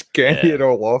and just gurney it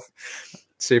all off.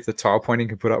 See if the tile pointing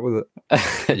can put up with it.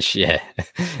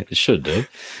 It should do.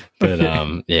 But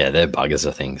they're buggers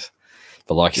of things.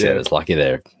 But like you said, it's lucky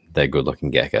they're good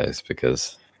looking geckos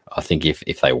because I think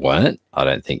if they weren't, I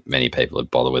don't think many people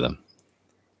would bother with them.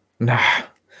 Nah,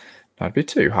 it'd be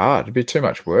too hard. It'd be too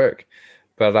much work.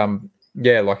 But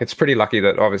Yeah, like it's pretty lucky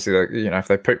that obviously, if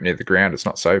they poop near the ground, it's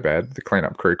not so bad. The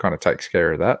cleanup crew kind of takes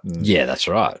care of that. And, yeah, that's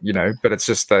right. But it's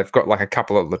just they've got like a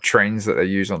couple of latrines that they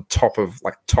use on top of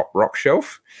like top rock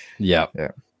shelf. Yeah.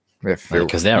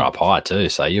 Because they're up high too,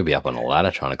 so you'll be up on a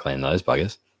ladder trying to clean those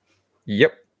buggers.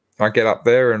 Yep. I get up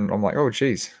there and I'm like, oh,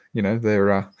 geez, they're,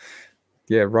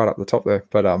 right up the top there.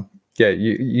 But,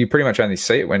 you pretty much only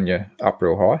see it when you're up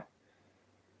real high.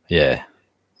 Yeah.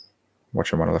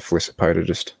 Watching one of the Felicipoda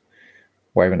just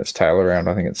waving its tail around.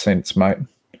 I think it's seen its mate.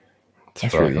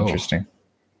 That's really cool. Interesting.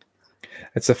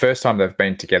 It's the first time they've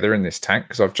been together in this tank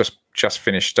because I've just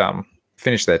finished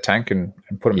their tank and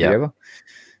put them together.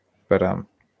 But,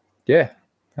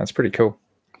 that's pretty cool.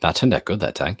 That turned out good,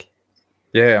 that tank.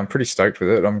 Yeah, I'm pretty stoked with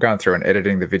it. I'm going through and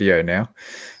editing the video now.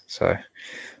 So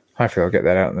hopefully I'll get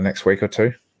that out in the next week or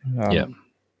two.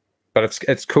 But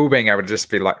it's cool being able to just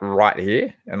be like right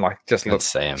here and like just look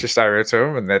just over to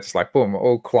them, and they're just like boom,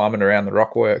 all climbing around the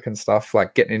rock work and stuff,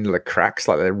 like getting into the cracks,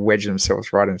 like they wedge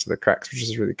themselves right into the cracks, which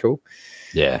is really cool.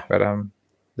 Yeah. But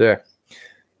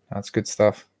that's good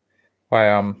stuff.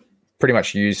 I pretty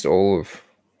much used all of.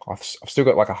 I've still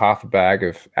got like a half a bag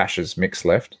of Ash's mix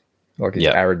left, like his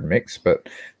arid mix, but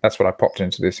that's what I popped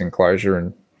into this enclosure,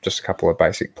 and just a couple of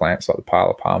basic plants like the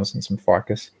pile of palms and some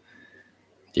ficus.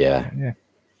 Yeah.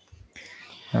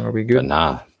 That'll be good.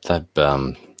 But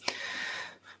that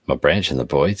my branch in the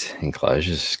Boyd's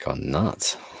enclosure's just gone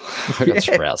nuts. I've got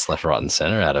sprouts left, right, and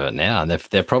center out of it now, and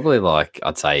they're probably like,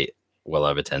 I'd say well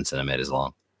over 10 centimeters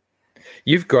long.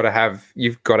 You've got to have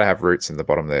roots in the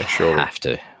bottom there,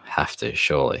 surely. Have to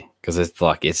surely, because it's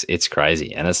like it's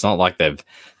crazy, and it's not like they've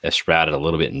sprouted a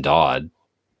little bit and died.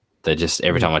 They're just,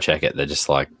 every time I check it, they're just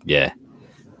like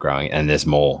growing, and there's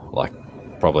more, like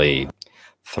probably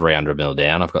 300 mil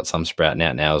down. I've got some sprouting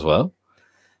out now as well.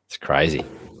 It's crazy.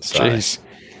 So, jeez,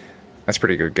 that's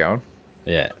pretty good going.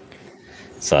 Yeah.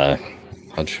 So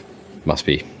must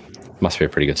be a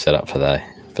pretty good setup for the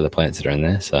plants that are in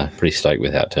there. So pretty stoked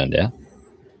with how it turned out.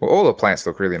 Well, all the plants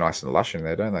look really nice and lush in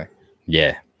there, don't they?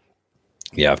 Yeah.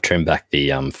 Yeah, I've trimmed back the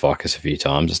ficus a few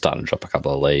times. It's starting to drop a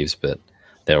couple of leaves, but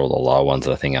they're all the lower ones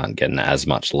that I think aren't getting as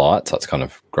much light, so it's kind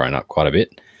of grown up quite a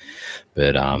bit.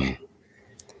 But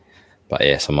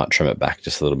yes, I might trim it back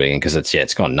just a little bit because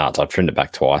it's gone nuts. I've trimmed it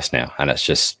back twice now, and it's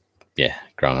just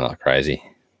growing like crazy.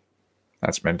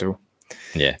 That's mental.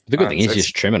 Yeah, the good thing is you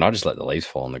just trim it. I just let the leaves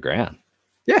fall on the ground.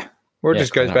 Yeah, or it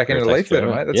just goes back into the leaf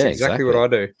litter, mate. That's exactly what I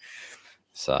do.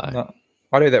 So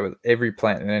I do that with every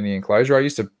plant in any enclosure. I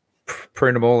used to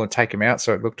prune them all and take them out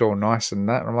so it looked all nice and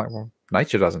that. And I'm like, well,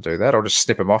 nature doesn't do that. I'll just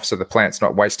snip them off so the plant's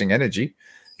not wasting energy.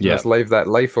 Just leave that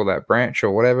leaf or that branch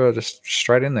or whatever just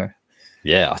straight in there.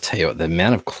 Yeah, I'll tell you what, the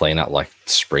amount of cleanup, like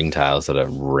springtails that are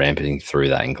ramping through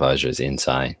that enclosure is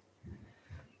insane.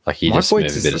 Like you just move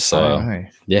a bit of soil.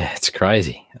 Yeah, it's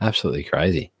crazy. Absolutely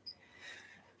crazy.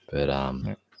 But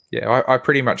I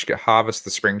pretty much harvest the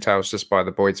springtails just by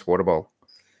the Boyd's water bowl.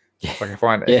 Yeah. Like if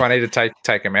I need to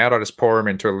take them out, I just pour them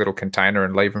into a little container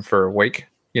and leave them for a week,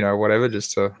 whatever,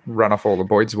 just to run off all the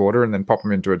Boyd's water and then pop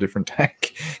them into a different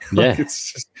tank. Yeah,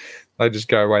 they just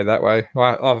go away that way.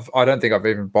 I don't think I've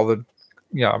even bothered,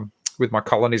 with my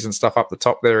colonies and stuff up the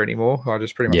top there anymore. I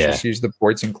just pretty much just use the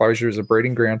Boyd's enclosure as a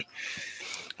breeding ground.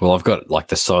 Well, I've got like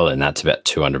the soil in that's about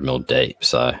 200 mil deep,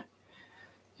 so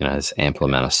there's ample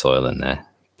amount of soil in there.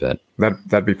 But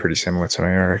that'd be pretty similar to me,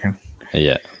 I reckon.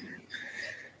 Yeah.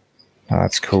 Oh,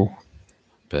 that's cool.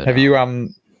 But, have you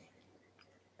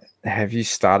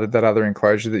started that other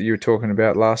enclosure that you were talking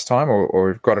about last time,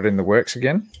 or have got it in the works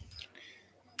again?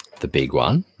 The big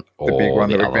one, the big one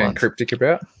that we've been cryptic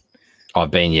about.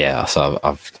 I've been, so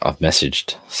I've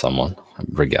messaged someone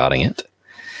regarding it.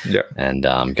 Yeah, and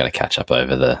I'm going to catch up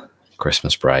over the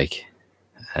Christmas break,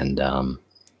 and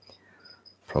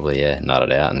probably nut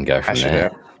it out and go from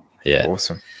there. Yeah,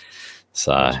 awesome.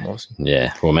 So awesome.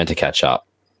 Yeah, we were meant to catch up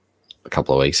a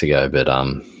couple of weeks ago, but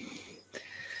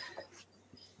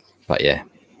yeah,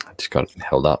 I just got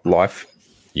held up. Life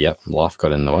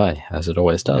got in the way, as it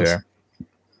always does. Yeah,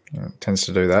 it tends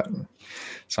to do that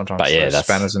sometimes. But that's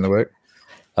spanners in the work.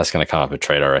 That's going to come up a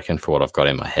treat, I reckon, for what I've got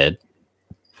in my head.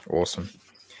 Awesome.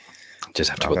 Just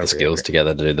have to put the skills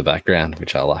together to do the background,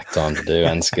 which I lack time to do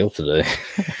and skill to do.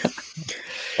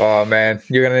 Oh man,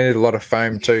 you're going to need a lot of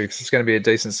foam too, because it's going to be a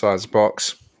decent sized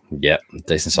box. Yep,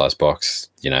 decent sized box.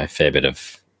 Fair bit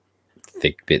of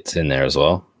thick bits in there as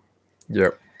well.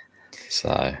 Yep.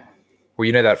 So,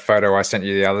 well, that photo I sent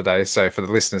you the other day. So for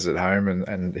the listeners at home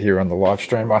and here on the live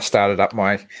stream, I started up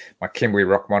my Kimberley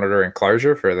rock monitor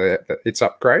enclosure for its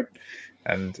upgrade,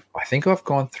 and I think I've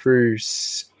gone through.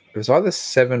 It was either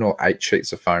 7 or 8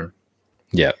 sheets of foam.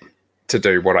 Yeah. to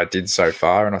do what I did so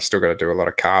far, and I still got to do a lot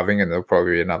of carving, and there'll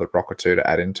probably be another rock or two to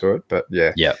add into it. But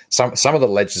yeah, some of the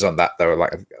ledges on that, they were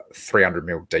like 300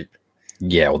 mil deep.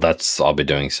 Yeah, well, I'll be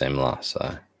doing similar.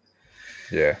 So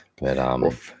yeah, but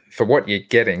well, for what you're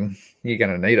getting, you're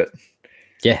going to need it.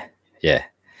 Yeah.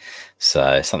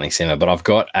 So something similar, but I've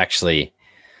got actually.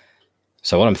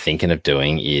 So what I'm thinking of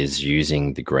doing is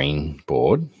using the green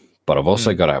board, but I've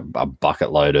also got a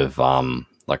bucket load of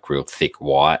like real thick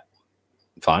white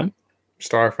foam.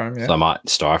 Styrofoam, yeah.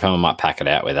 So I might pack it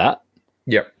out with that.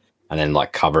 Yep. And then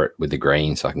like cover it with the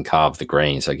green, so I can carve the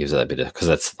green, so it gives it a bit of,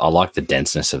 because I like the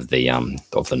denseness of the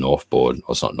North board,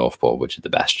 or it's not North board, which is the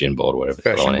Bastion board, whatever.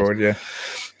 Bastion board, yeah.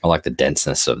 I like the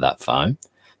denseness of that foam,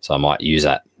 so I might use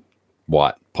that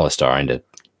white polystyrene to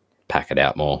pack it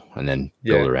out more, and then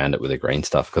build around it with the green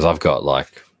stuff. Because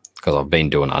I've been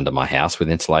doing under my house with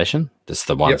insulation, just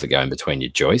the ones that go in between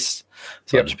your joists.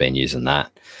 So I've just been using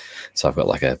that. So I've got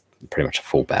like pretty much a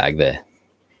full bag there.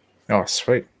 Oh,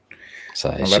 sweet. So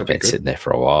it's been sitting there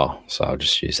for a while. So I'll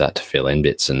just use that to fill in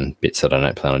bits that I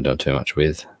don't plan on doing too much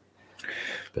with.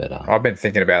 But I've been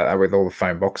thinking about that with all the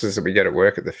foam boxes that we get at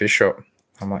work at the fish shop.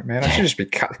 I'm like, man, I should just be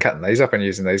cutting these up and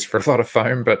using these for a lot of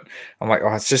foam. But I'm like,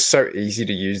 it's just so easy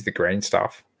to use the green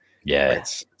stuff. Yeah. Like,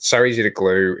 it's so easy to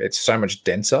glue. It's so much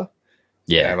denser.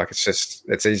 Yeah. Like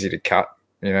it's easy to cut,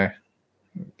 Yeah.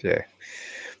 I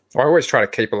always try to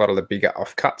keep a lot of the bigger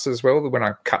offcuts as well when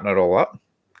I'm cutting it all up.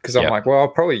 Because I'm like, well, I'll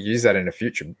probably use that in a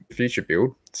future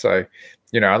build. So,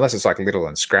 unless it's like little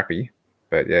and scrappy.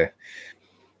 But yeah,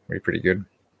 be pretty good.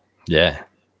 Yeah.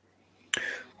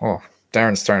 Oh,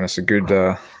 Darren's thrown us a good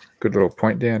little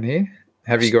point down here.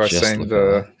 Have you guys seen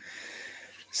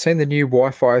the new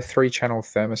Wi-Fi 3-channel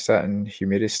thermostat and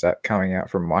humidistat coming out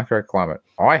from Microclimate?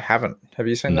 I haven't. Have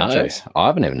you seen that, Chase? I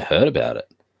haven't even heard about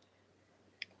it.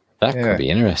 That could be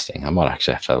interesting. I might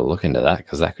actually have to have a look into that,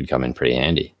 because that could come in pretty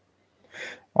handy.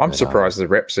 I'm surprised the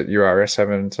reps at URS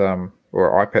haven't, or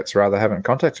IPETs rather, haven't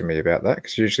contacted me about that,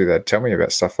 because usually they'd tell me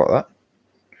about stuff like that.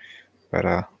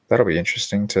 But that'll be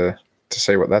interesting to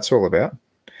see what that's all about.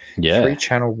 Yeah.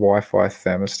 3-channel Wi-Fi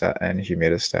thermostat and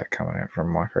humidistat coming out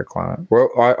from Microclimate. Well,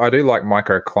 I do like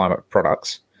Microclimate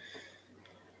products.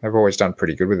 They've always done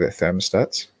pretty good with their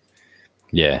thermostats.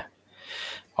 Yeah.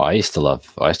 I used to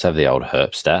have the old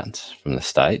Herpstats from the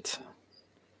States.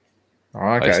 Oh,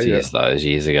 okay. I used to use those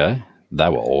years ago. They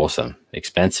were awesome.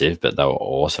 Expensive, but they were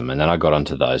awesome. And then I got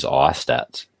onto those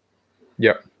iStats.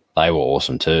 Yep. They were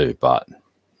awesome too, but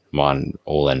mine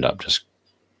all ended up just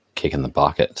kicking the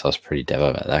bucket. So I was pretty dev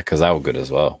about that, because they were good as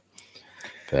well.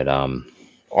 But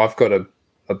I've got a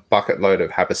bucket load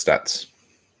of Haberstats.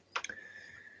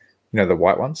 The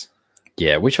white ones?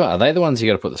 Yeah, which one? Are they the ones you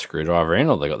got to put the screwdriver in,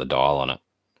 or they got the dial on it?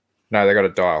 No, they got a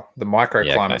dial. The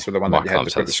Microclimates were the one that you had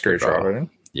to put the screwdriver in.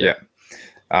 Yeah.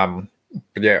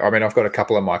 But yeah, I mean, I've got a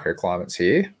couple of Microclimates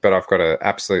here, but I've got an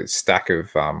absolute stack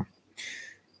of the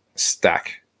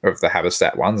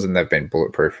Haberstat ones, and they've been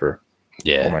bulletproof for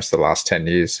almost the last 10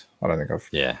 years. I don't think I've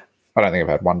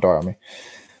had one die on me.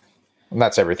 And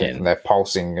that's everything from their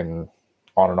pulsing and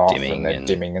on and off, and their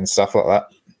dimming and stuff like that.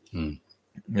 Mm.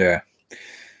 Yeah.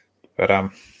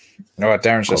 But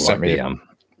Darren's just sent me a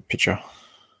picture.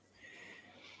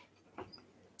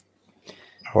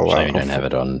 Shame you don't have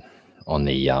it on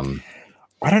the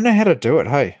I don't know how to do it.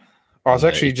 Hey, I was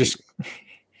actually just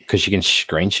because you can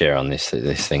screen share on this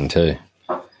thing too.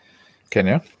 Can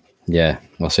you? Yeah,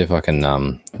 I'll see if I can.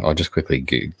 I'll just quickly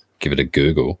give it a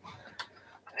Google.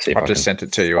 I've just sent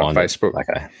it to you on Facebook.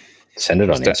 Okay, send it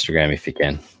on Instagram if you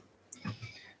can.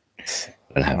 I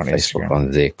don't have on Facebook Instagram. On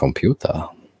the computer,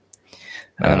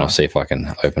 and then I'll see if I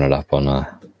can open it up on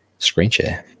a screen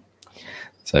share.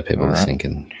 So people listening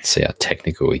can see how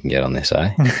technical we can get on this,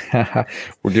 eh?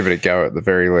 We'll give it a go at the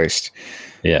very least.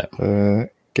 Yeah. The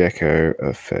gecko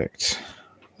effect.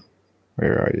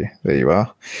 Where are you? There you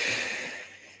are.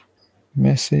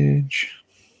 Message.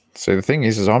 So the thing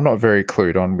is I'm not very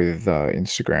clued on with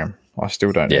Instagram. I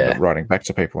still don't end up writing back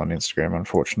to people on Instagram,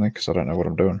 unfortunately, because I don't know what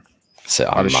I'm doing. So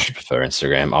I much prefer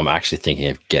Instagram. I'm actually thinking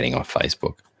of getting off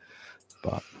Facebook.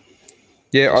 But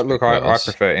yeah, I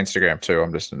prefer Instagram too.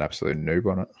 I'm just an absolute noob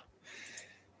on it.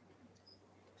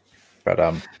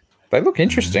 But they look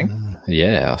interesting.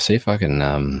 Yeah, I'll see if I can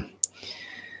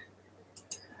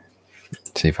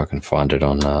find it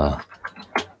on the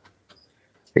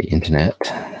internet.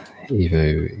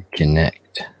 Evo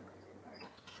Connect.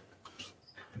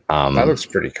 That looks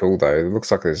pretty cool though. It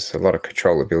looks like there's a lot of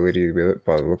controllability with it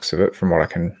by the looks of it, from what I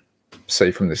can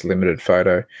see from this limited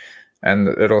photo. And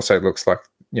it also looks like,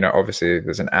 obviously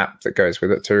there's an app that goes with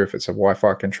it too if it's a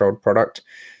Wi-Fi controlled product.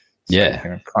 So you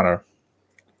can kind of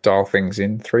dial things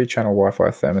in. 3-channel Wi-Fi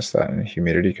thermostat and a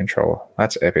humidity controller.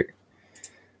 That's epic.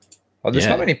 Oh, there's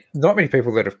not many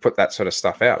people that have put that sort of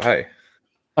stuff out. Hey.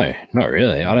 No, not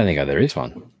really. I don't think there is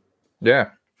one. Yeah.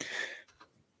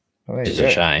 Well, which is a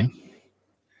shame.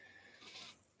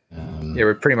 Yeah,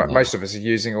 we're pretty much most of us are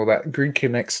using all that Grid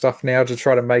Connect stuff now to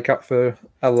try to make up for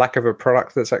a lack of a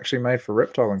product that's actually made for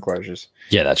reptile enclosures.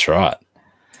 Yeah, that's right.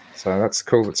 So that's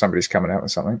cool that somebody's coming out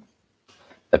with something.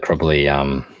 They've probably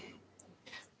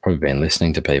been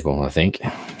listening to people, I think.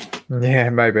 Yeah,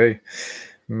 maybe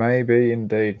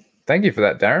indeed. Thank you for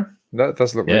that, Darren. That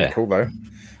does look really cool, though.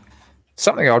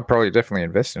 Something I'd probably definitely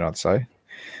invest in, I'd say.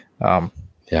 Yeah,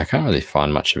 I can't really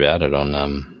find much about it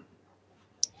on.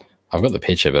 I've got the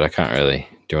picture, but I can't really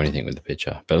do anything with the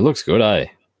picture. But it looks good, eh?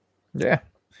 Yeah.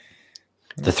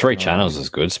 The 3 channels is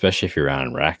good, especially if you're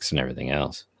running racks and everything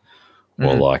else.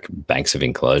 Or like banks of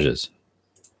enclosures.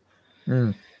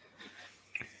 Mm.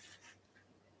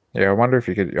 Yeah, I wonder if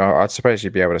you could... I suppose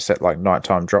you'd be able to set like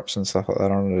nighttime drops and stuff like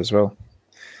that on it as well.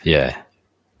 Yeah.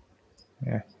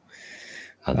 Yeah.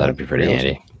 That'd be pretty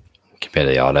handy. Compare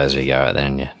to the autos you go out there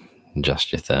and you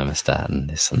adjust your thermostat and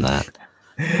this and that.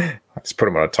 Just put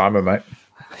them on a timer, mate.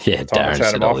 Yeah, Darren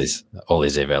said all these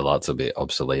Evo lights will be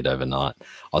obsolete overnight.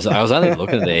 I was only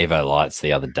looking at the Evo lights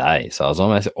the other day, so I was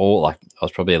almost I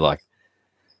was probably like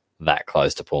that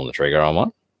close to pulling the trigger on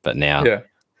one. But now,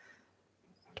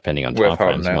 depending on time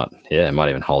frames, it might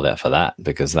even hold out for that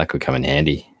because that could come in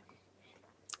handy.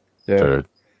 Yeah,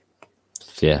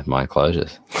 for my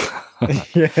enclosures.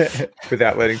 Yeah,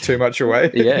 without letting too much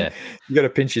away. Yeah, you got to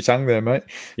pinch your tongue there, mate.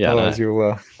 Yeah, otherwise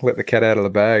you'll let the cat out of the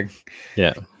bag.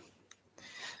 Yeah,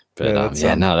 but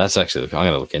that's actually. I'm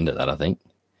going to look into that. I think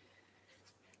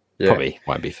probably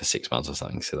won't be for 6 months or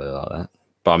something silly like that.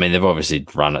 But I mean, they've obviously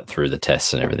run it through the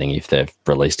tests and everything. If they've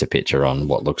released a picture on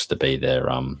what looks to be their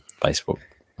Facebook,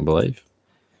 I believe.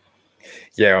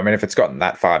 Yeah, I mean, if it's gotten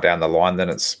that far down the line, then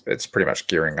it's pretty much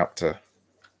gearing up to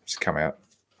come out.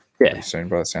 Pretty soon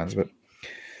by the sounds of it.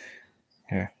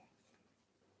 Yeah.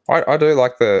 I do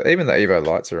like even the Evo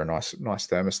lights are a nice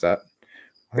thermostat.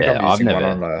 I think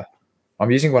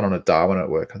I'm using one on a Darwin at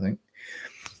work, I think.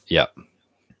 Yep.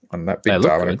 On that big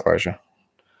Darwin enclosure.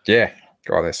 Yeah.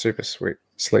 God, they're super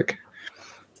slick.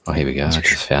 Oh, here we go. I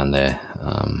just found there.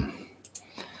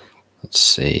 Let's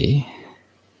see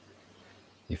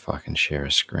if I can share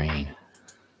a screen.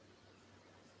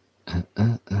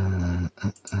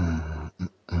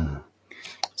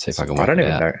 See if I can work it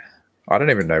out. I don't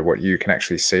even know what you can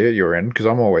actually see at your end because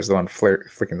I'm always the one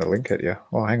flicking the link at you.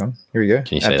 Oh, hang on. Here we go.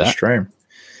 Can you see that? Stream.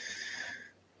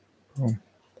 Oh.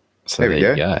 So there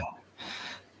you go.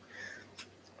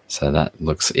 So that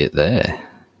looks it there.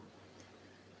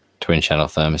 Twin channel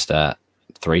thermostat,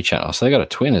 3 channels. So they got a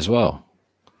twin as well.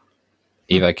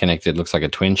 Evo connected looks like a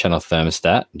twin channel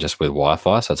thermostat just with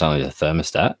Wi-Fi. So it's only the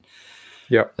thermostat.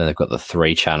 Yep. Then they've got the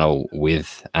 3 channel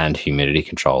with and humidity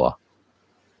controller.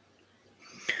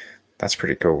 That's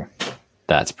pretty cool.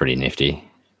 That's pretty nifty.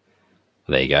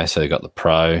 There you go. So they've got the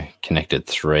Pro connected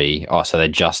 3. Oh, so by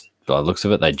the looks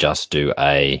of it, they just do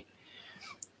a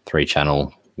 3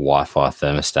 channel Wi-Fi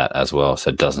thermostat as well.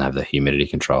 So it doesn't have the humidity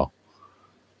control.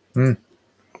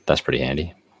 That's pretty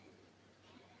handy.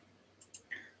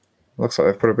 Looks like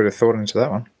they've put a bit of thought into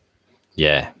that one.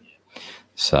 Yeah.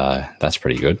 So that's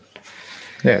pretty good.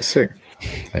 Yeah, sick.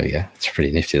 There we go. It's a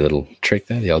pretty nifty little trick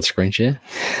there, the old screen share.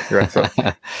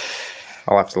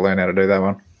 I'll have to learn how to do that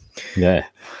one. Yeah.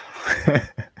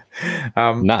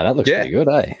 No, that looks pretty good,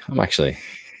 eh? Might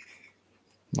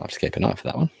have to keep an eye for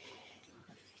that one.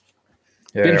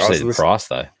 Yeah, be interested in the price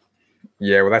though.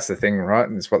 Yeah, well, that's the thing, right?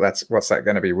 Is what's that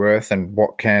going to be worth, and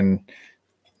what can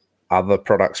other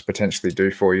products potentially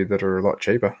do for you that are a lot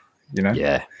cheaper? You know?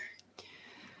 Yeah.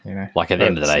 You know, like at the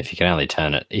end of the day, if you can only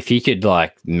turn it, if you could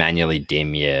like manually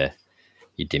dim your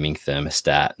dimming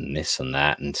thermostat and this and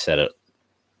that and set it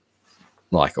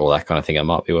like all that kind of thing, it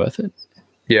might be worth it.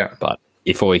 Yeah. But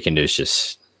if all you can do is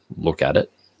just look at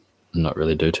it and not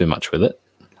really do too much with it,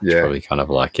 it's probably kind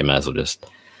of like you may as well just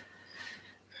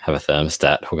have a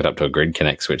thermostat, hook it up to a Grid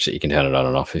Connect switch that you can turn it on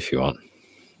and off if you want.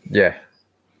 Yeah.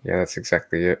 Yeah, that's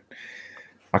exactly it.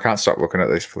 I can't stop looking at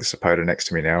these Felicipota next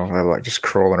to me now. They're like just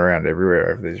crawling around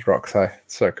everywhere over these rocks. Hey,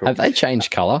 it's so cool. Have they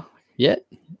changed colour yet?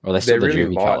 Or are they still the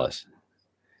really colours?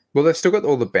 Well, they've still got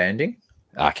all the banding.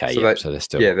 Okay, so they're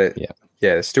still...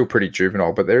 they're still pretty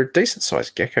juvenile, but they're a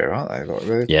decent-sized gecko, aren't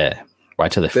they? Yeah.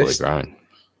 Wait till they're fully grown.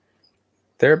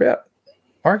 They're about...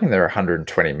 I reckon they're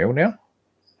 120 mil now.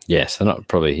 Yes, they're not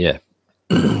probably,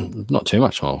 not too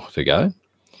much more to go.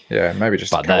 Yeah, maybe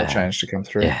just a colour change to come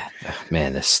through. Yeah,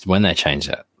 man, when they change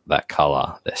that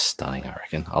colour, they're stunning, I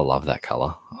reckon. I love that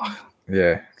colour. Oh,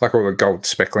 Yeah, like all the gold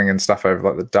speckling and stuff over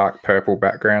like the dark purple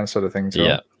background sort of thing.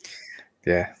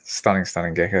 Yeah, stunning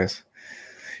geckos.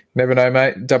 Never know,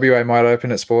 mate. WA might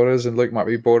open its borders, and Luke might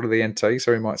be bored of the NT,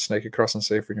 so we might sneak across and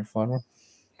see if we can find one.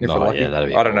 If we're lucky. That'd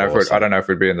be I don't awesome. know. I don't know if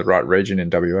we'd be in the right region in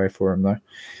WA for him though.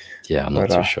 Yeah, I'm not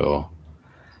too sure.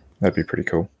 That'd be pretty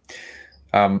cool.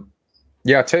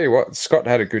 Yeah, I tell you what, Scott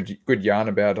had a good yarn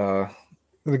about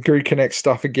the Grid Connect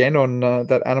stuff again on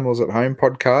that Animals at Home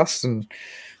podcast, and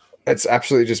it's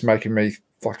absolutely just making me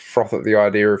like froth at the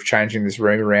idea of changing this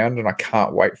room around, and I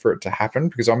can't wait for it to happen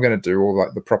because I'm going to do all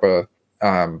like the proper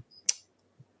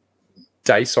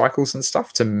day cycles and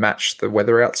stuff to match the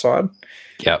weather outside.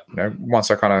 Yep. You know, once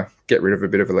I kind of get rid of a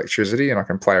bit of electricity and I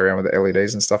can play around with the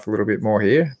LEDs and stuff a little bit more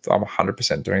here, I'm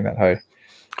 100% doing that. Hey.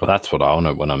 Well, that's what I want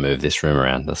to when I move this room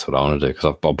around. That's what I want to do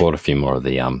because I bought a few more of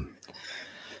the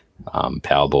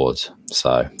power boards.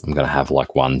 So I'm going to have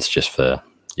like ones just for,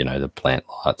 you know, the plant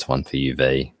lights, one for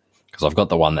UV. Because I've got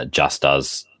the one that just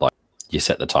does, like, you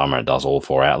set the timer and it does all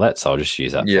 4 outlets. So I'll just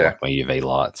use that for like my UV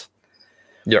lights.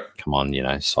 Yep. Come on, you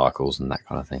know, cycles and that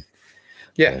kind of thing.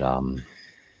 Yeah. But,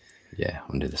 yeah,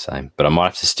 I'll do the same. But I might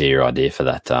have to steer your idea for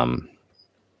that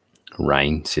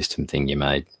rain system thing you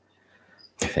made,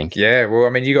 I think. Yeah, well, I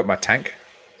mean, you got my tank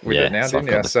with it now, didn't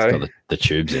you? So got the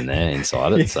tubes in there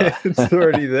inside it. So it's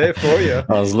already there for you.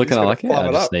 I was looking at like,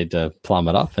 I just need to plumb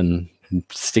it up and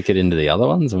stick it into the other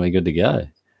ones and we're good to go.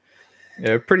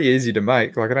 Yeah, pretty easy to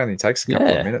make. Like it only takes a couple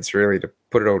of minutes really to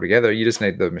put it all together. You just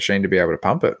need the machine to be able to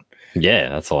pump it. Yeah,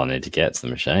 that's all I need to get. It's the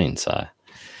machine. So,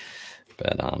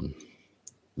 but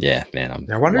yeah, man.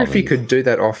 I wonder if you could do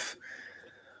that off.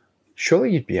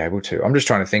 Surely you'd be able to. I'm just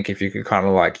trying to think if you could kind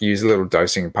of like use a little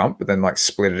dosing pump, but then like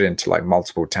split it into like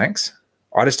multiple tanks.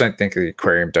 I just don't think the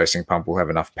aquarium dosing pump will have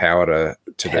enough power to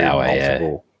do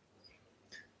multiple.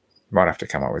 Yeah. Might have to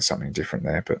come up with something different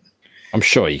there, but I'm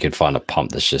sure you could find a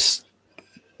pump that's just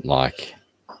like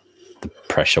the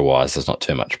pressure wise, there's not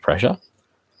too much pressure.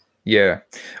 Yeah.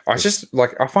 I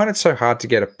find it so hard to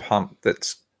get a pump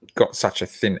that's got such a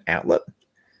thin outlet.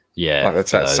 Yeah. Like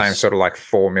that's that same sort of like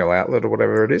 4 mil outlet or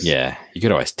whatever it is. Yeah. You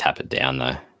could always tap it down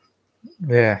though.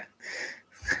 Yeah.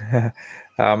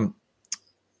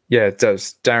 Yeah, it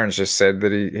does. Darren's just said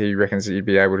that he reckons that you'd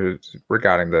be able to,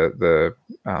 regarding the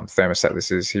thermostat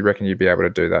this is, he reckon you'd be able to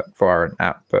do that via an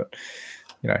app. But,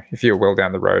 you know, if you're well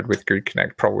down the road with Grid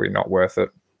Connect, probably not worth it.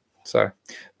 So,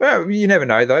 well, you never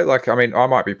know though. Like, I mean, I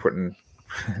might be putting,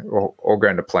 or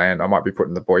going to plan, I might be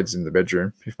putting the Boyds in the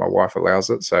bedroom if my wife allows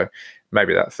it. So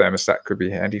maybe that thermostat could be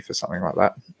handy for something like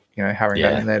that. You know, having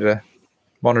that in there to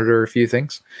monitor a few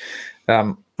things.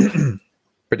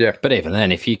 But yeah. But even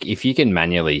then, if you can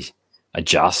manually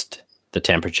adjust the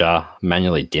temperature,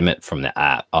 manually dim it from the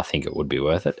app, I think it would be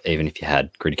worth it, even if you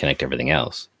had Grid Connect everything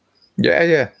else.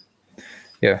 Yeah.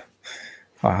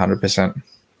 100%.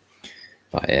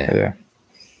 But yeah.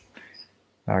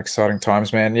 Exciting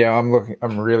times, man. Yeah,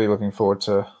 I'm really looking forward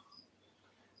for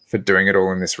doing it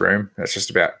all in this room. It's just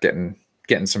about getting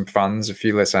some funds, a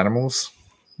few less animals,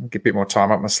 get a bit more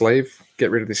time up my sleeve,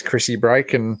 get rid of this Chrissy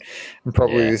break and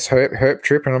probably this herp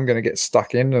trip, and I'm going to get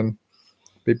stuck in and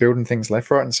be building things left,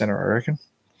 right, and center, I reckon.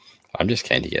 I'm just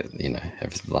keen to get,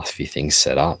 have the last few things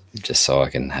set up just so I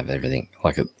can have everything.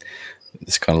 Like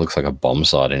this kind of looks like a bomb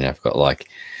site, and I've got like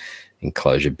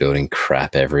enclosure building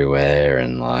crap everywhere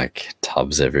and like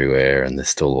tubs everywhere, and there's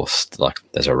still like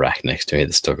there's a rack next to me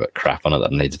that's still got crap on it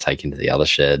that I need to take into the other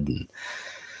shed, and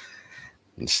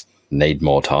just need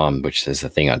more time, which is the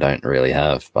thing I don't really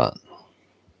have. But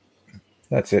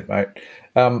that's it, mate.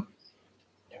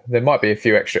 There might be a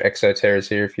few extra exoterras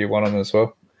here if you want them as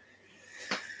well,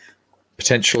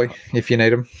 potentially, if you need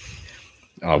them.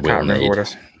 I will need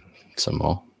some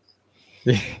more.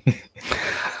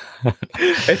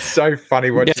 It's so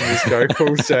funny watching this go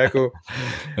full circle.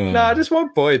 No, I just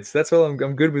want Boyds. That's all. I'm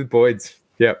good with Boyds.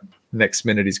 Yep. Next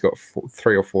minute, he's got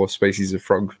 3 or 4 species of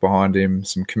frogs behind him,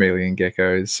 some chameleon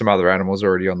geckos, some other animals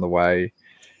already on the way.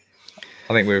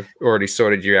 I think we've already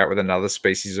sorted you out with another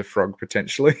species of frog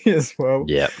potentially as well.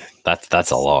 Yeah,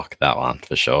 that's a lock, that one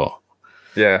for sure.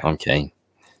 Yeah, I'm keen.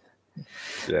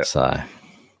 Yeah. So,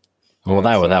 well,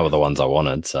 they were the ones I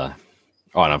wanted. So,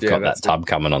 and I've got that tub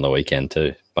coming on the weekend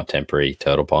too. My temporary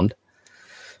turtle pond.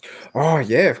 Oh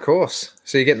yeah, of course.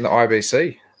 So you're getting the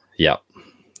IBC. Yep.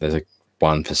 There's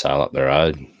one for sale up the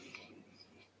road.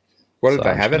 What did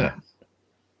they have in it?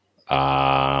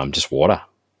 Just water.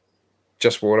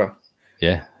 Just water.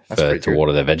 Yeah, to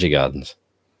water their veggie gardens.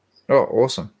 Oh,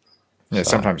 awesome. Yeah,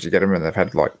 sometimes you get them and they've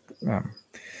had like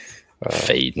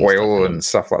feed and oil and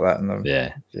stuff like that in them.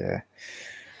 Yeah. No,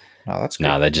 that's good.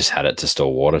 No, they just had it to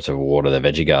store water to water their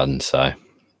veggie gardens. So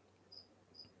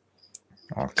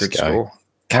Oh, good score.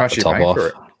 Cut the top off.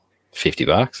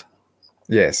 $50.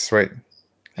 Yeah, sweet.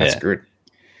 That's good.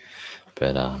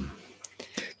 But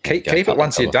keep it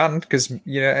once you're done, because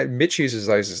Mitch uses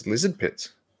those as lizard pits.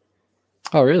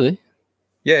 Oh, really?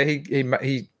 Yeah,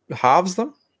 he halves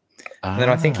them, and then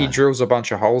I think he drills a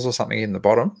bunch of holes or something in the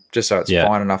bottom, just so it's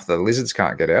fine enough that the lizards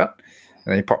can't get out.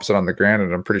 And then he pops it on the ground,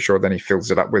 and I'm pretty sure then he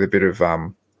fills it up with a bit of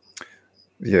I'm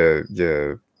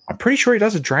pretty sure he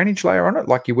does a drainage layer on it,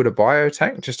 like you would a bio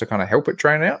tank, just to kind of help it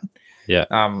drain out. Yeah.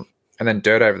 And then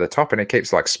dirt over the top, and he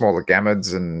keeps like smaller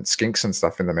gamids and skinks and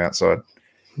stuff in them outside.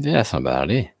 Yeah, that's not a bad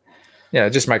idea. Yeah,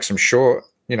 it just makes them short,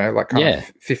 like kind of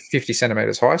 50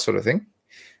 centimeters high sort of thing.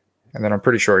 And then I'm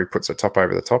pretty sure he puts a top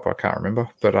over the top. I can't remember,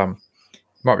 but it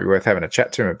might be worth having a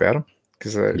chat to him about them,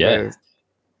 because they've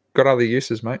got other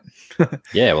uses, mate.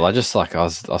 Yeah, well, I saw a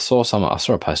post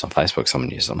on Facebook someone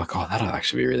used. I'm like, oh, that'll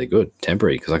actually be really good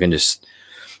temporary, because I can just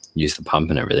use the pump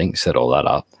and everything, set all that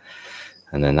up,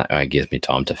 and then that gives me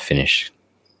time to finish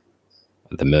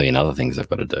the million other things I've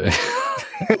got to do.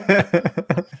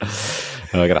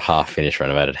 And I got a half-finished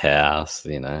renovated house,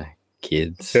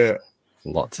 kids,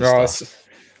 lots of stuff.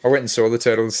 I went and saw the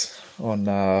turtles on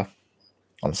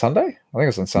Sunday. I think it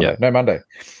was on Sunday. No, Monday.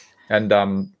 And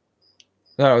no,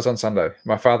 it was on Sunday.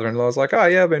 My father-in-law was like, "Oh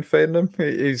yeah, I've been feeding them."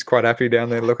 He's quite happy down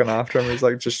there looking after them. He's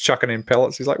like just chucking in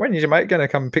pellets. He's like, "When is your mate going to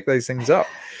come and pick these things up?"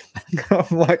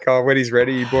 I'm like, "Oh, when he's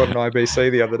ready." He bought an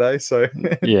IBC the other day, so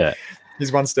yeah,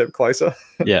 he's one step closer.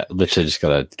 Yeah, literally just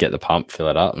got to get the pump, fill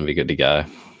it up, and be good to go.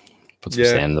 Put some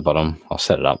sand in the bottom. I'll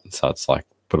set it up so it's like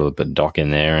put a little bit of dock in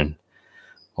there and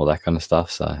all that kind of stuff.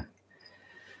 So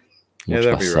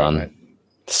that'd be right, mate.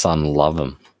 Son love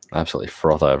them. Absolutely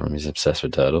froth over him. He's obsessed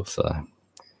with turtles. So,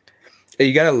 are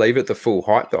you going to leave it the full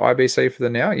height, the IBC, for the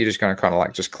now? You're just going to kind of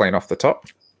like just clean off the top?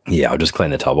 Yeah, I'll just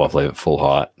clean the top off, leave it full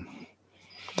height.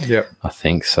 Yep. I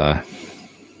think so.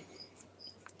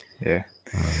 Yeah.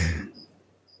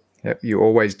 Yep. You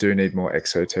always do need more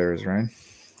exoterras, Rain.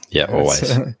 Yeah,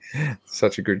 always.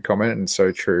 Such a good comment and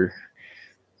so true.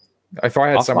 If I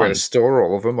had somewhere to store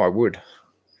all of them, I would.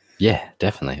 Yeah,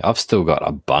 definitely. I've still got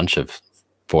a bunch of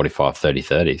 45, 30,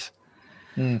 30s.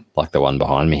 Like the one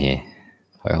behind me here.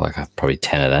 I got like probably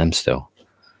 10 of them still.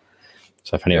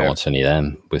 So if anyone wants any of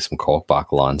them with some cork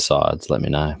bark line sides, let me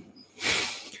know.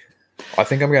 I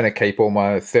think I'm going to keep all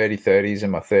my 30 30s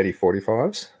and my 30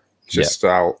 45s.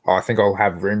 I think I'll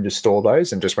have room to store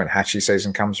those, and just when hatchie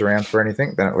season comes around for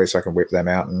anything, then at least I can whip them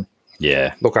out and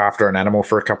look after an animal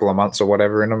for a couple of months or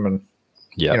whatever in them,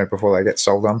 and before they get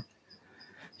sold on.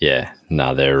 Yeah,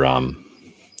 no, they're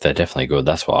definitely good.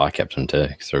 That's why I kept them too,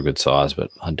 because they're a good size,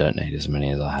 but I don't need as many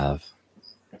as I have.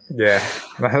 Yeah,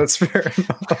 no, that's fair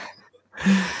enough.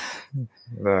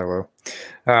 Oh,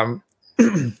 well.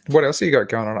 What else have you got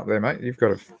going on up there, mate? You've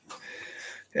got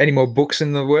any more books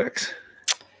in the works?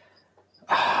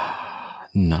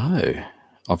 No,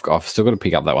 I've still got to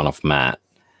pick up that one off Matt.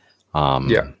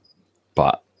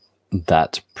 But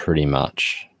that's pretty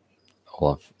much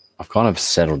all I've kind of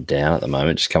settled down at the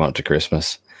moment. Just coming up to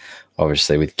Christmas,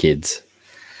 obviously with kids.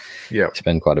 Yeah,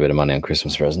 spend quite a bit of money on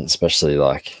Christmas presents, especially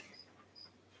like,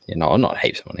 not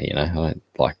heaps of money. I don't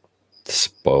like to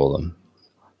spoil them,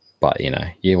 but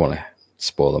you want to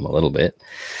spoil them a little bit.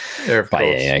 Yeah, of course.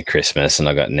 Yeah, Christmas, and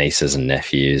I've got nieces and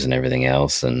nephews and everything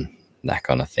else and that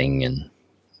kind of thing, and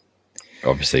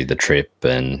obviously the trip,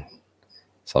 and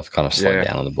so I've kind of slowed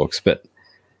down on the books. But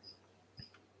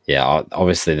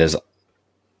obviously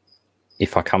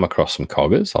if I come across some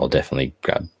coggers, I'll definitely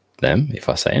grab them if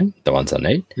I see them, the ones I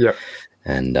need. Yeah.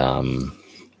 And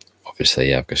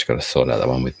obviously I've just got to sort out that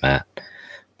one with Matt.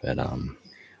 But well,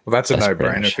 that's a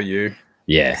no-brainer for you.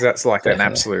 Yeah, that's like definitely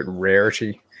an absolute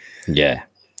rarity. Yeah.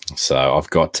 So I've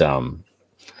got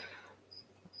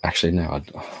actually no,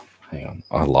 hang on,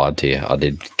 I lied to you. I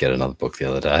did get another book the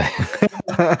other day.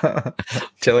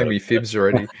 Telling me fibs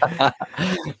already. I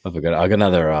forgot. I got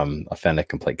another. I found a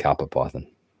complete carpet python.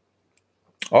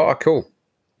 Oh, cool.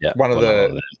 Yeah, one of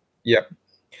the. Yep.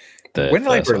 When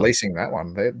are they one. Releasing that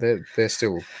one? They're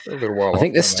still a little while. I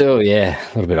think they're still a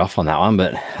little bit off on that one,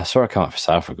 but I saw it come up for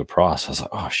sale for a good price. I was like,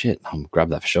 oh shit, I'll grab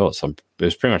that for sure. So it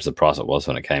was pretty much the price it was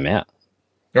when it came out.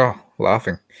 Oh,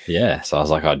 laughing. Yeah, so I was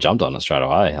like, I jumped on it straight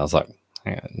away. I was like,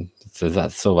 is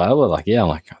that still available? Like, yeah, I'm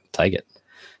like, take it.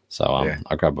 So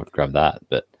I grabbed that,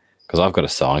 but because I've got a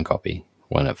signed copy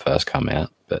when it first came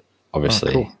out, but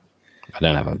obviously cool. I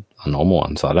don't have a normal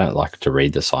one, so I don't like to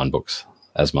read the signed books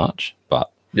as much. But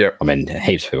I mean,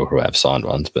 heaps of people who have signed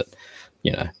ones, but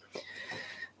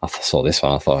I saw this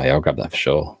one, I thought, hey, I'll grab that for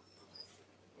sure.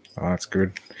 Oh, that's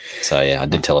good. So I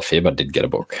did tell a fib, I did get a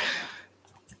book.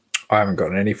 I haven't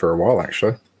gotten any for a while,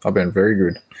 actually. I've been very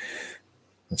good.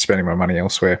 spending my money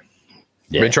elsewhere.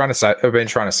 Yeah. I've been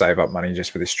trying to save up money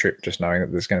just for this trip, just knowing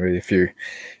that there's going to be a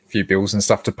few bills and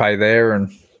stuff to pay there,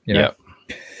 and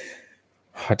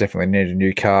I definitely need a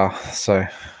new car. So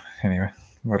anyway,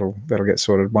 that'll get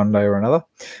sorted one day or another.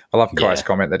 I love Kai's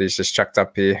comment that he's just chucked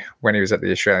up here. When he was at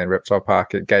the Australian Reptile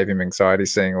Park, it gave him anxiety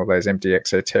seeing all those empty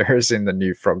exoterras in the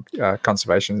new frog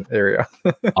conservation area.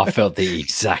 I felt the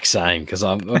exact same because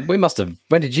we must have.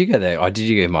 When did you go there?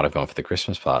 You might have gone for the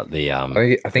Christmas part.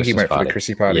 I think he went for the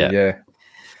Chrissy party. Yeah.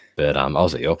 But I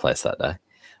was at your place that day.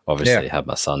 Obviously, I had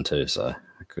my son too, so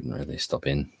I couldn't really stop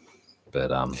in.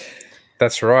 But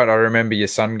that's right. I remember your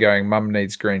son going, "Mum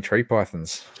needs green tree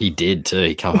pythons." He did too.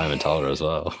 He come home and told her as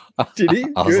well. Did he?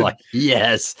 I was like,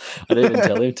 yes. I didn't even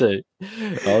tell him to.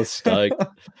 I was stoked. But,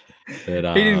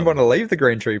 he didn't want to leave the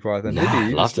green tree python, did he?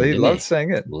 He loved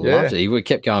seeing it. Loved it. He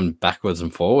kept going backwards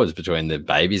and forwards between the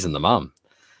babies and the mum.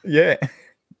 Yeah.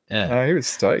 Yeah. No, he was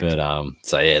stoked. But I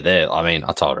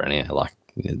told her anyway, like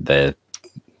they're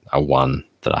a one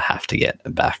that I have to get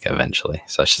back eventually.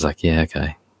 So she's like, yeah,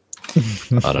 okay.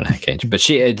 I don't know how keen. But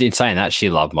she, in saying that, she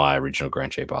loved my original green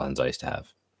tree pythons I used to have.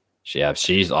 She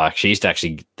used to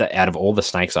actually, out of all the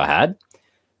snakes I had,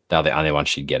 they were the only ones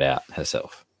she'd get out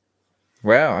herself.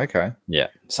 Wow. Okay. Yeah.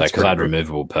 So because I had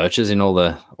removable perches in all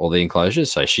the enclosures,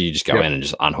 so she just go in and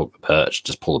just unhook the perch,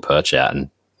 just pull the perch out, and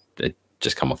it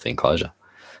just come off the enclosure,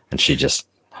 and she just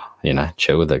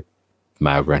chill with the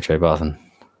male green tree python.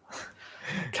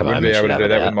 Wouldn't be able to do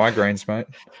that with my greens, mate.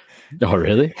 Oh,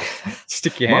 really?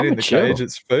 Stick your hand in the cage.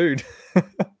 It's food.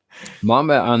 Mine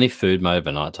were only food mode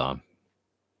at night time.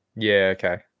 Yeah.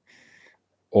 Okay.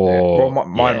 Or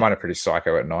mine are pretty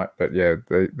psycho at night, but they're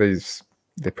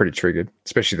pretty triggered,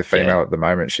 especially the female at the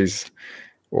moment. She's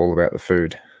all about the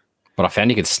food. But I found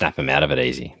you could snap them out of it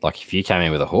easy. Like if you came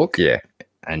in with a hook,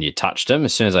 and you touched them,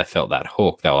 as soon as they felt that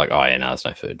hook, they were like, "Oh yeah, no, there's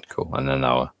no food." Cool, and then they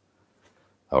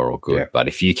were all good. Yeah. But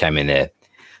if you came in there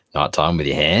nighttime with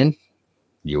your hand,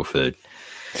 you were food.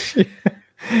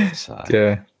 So.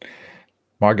 Yeah,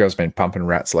 my girl's been pumping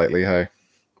rats lately. Hey,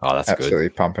 oh, that's absolutely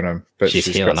good. Pumping them. But she's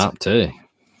healing up too.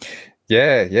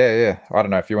 Yeah. I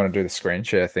don't know if you want to do the screen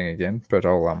share thing again, but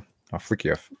I'll flick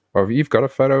you off. Oh, you've got a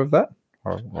photo of that?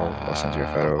 I'll send you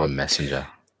a photo on Messenger.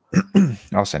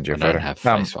 I'll send you a photo. I don't have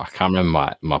Facebook. I can't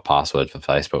remember my password for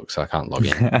Facebook, so I can't log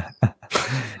in.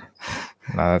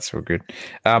 No, that's all good.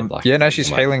 She's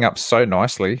healing up so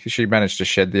nicely. She managed to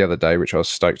shed the other day, which I was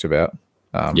stoked about.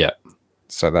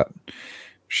 So that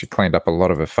she cleaned up a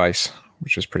lot of her face,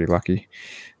 which was pretty lucky.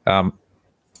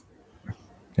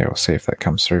 We'll see if that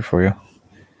comes through for you.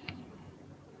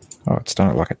 Oh, it's done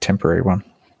it like a temporary one.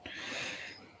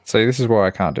 See, this is why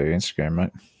I can't do Instagram, mate.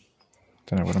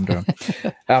 Don't know what I'm doing.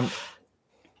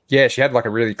 She had like a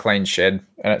really clean shed,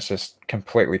 and it's just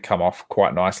completely come off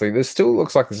quite nicely. There still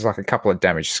looks like there's like a couple of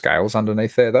damaged scales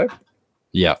underneath there, though.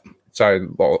 Yeah. So,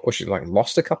 or she like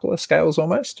lost a couple of scales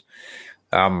almost.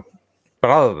 But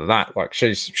other than that, like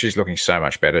she's looking so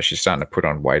much better. She's starting to put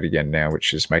on weight again now,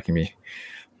 which is making me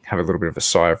have a little bit of a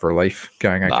sigh of relief.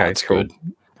 Going, okay, it's cool.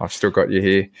 I've still got you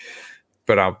here.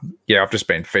 But I've just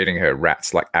been feeding her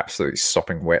rats like absolutely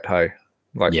sopping wet. Hey,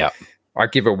 like I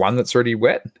give her one that's already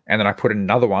wet, and then I put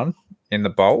another one in the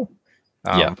bowl.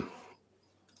 I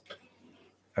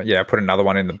put another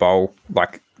one in the bowl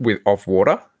like of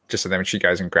water, just so then when she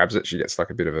goes and grabs it, she gets like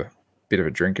a bit of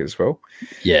a drink as well.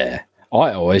 Yeah,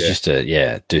 I always used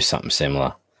to do something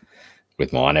similar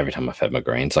with mine every time I fed my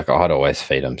greens. Like I'd always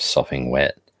feed them sopping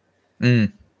wet,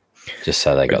 just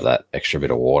so they got that extra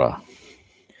bit of water.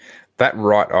 That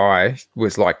right eye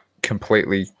was like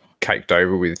completely caked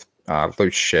over with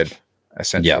loose shed,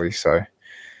 essentially. Yep. So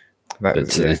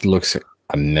it looks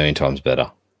a million times better.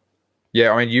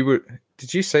 Yeah, I mean,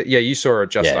 did you see? Yeah, you saw her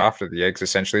just after the eggs,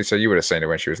 essentially. So you would have seen her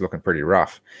when she was looking pretty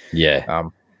rough. Yeah.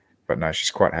 But no, she's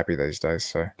quite happy these days.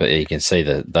 So. But you can see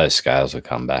that those scales will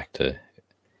come back too.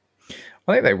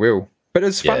 I think they will. But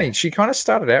it's funny. She kind of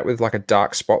started out with like a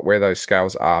dark spot where those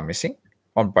scales are missing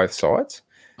on both sides.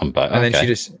 On both.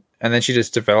 And then she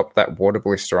just developed that water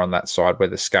blister on that side where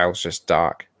the scale's just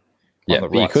dark. Yeah,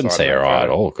 but you couldn't see her eye at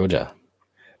all, could you?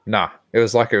 Nah, it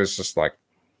was just like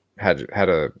had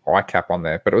a eye cap on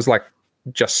there, but it was like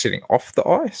just sitting off the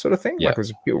eye sort of thing. Like it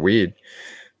was a bit weird.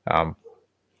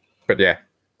 But yeah,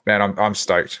 man, I'm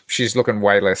stoked. She's looking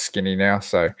way less skinny now,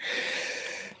 so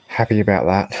happy about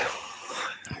that.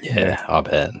 Yeah, I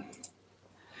bet.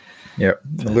 Yep,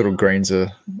 the little greens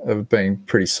are being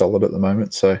pretty solid at the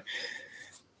moment, so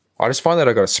I just find that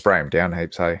I got to spray them down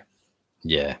heaps. Hey.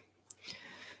 Yeah.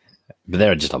 But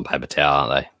they're just on paper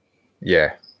towel, aren't they?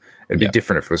 Yeah. It'd be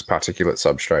different if it was particulate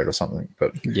substrate or something.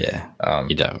 But yeah,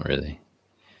 you don't really.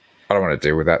 I don't want to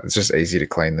deal with that. It's just easy to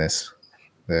clean this.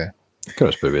 There. Could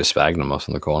just put a bit of sphagnum moss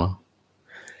in the corner.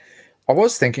 I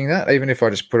was thinking that, even if I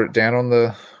just put it down on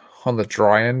the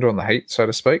dry end, on the heat, so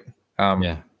to speak.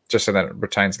 Just so that it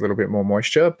retains a little bit more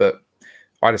moisture. But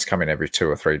I just come in every 2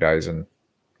 or 3 days and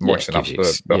moisten up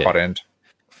the hot end.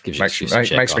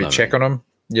 Makes me check on them.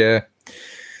 Yeah.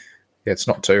 Yeah, it's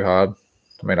not too hard.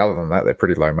 I mean, other than that, they're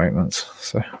pretty low maintenance.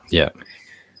 So yeah,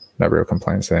 no real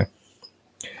complaints there.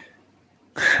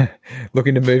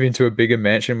 Looking to move into a bigger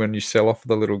mansion when you sell off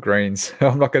the little greens.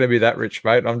 I'm not going to be that rich,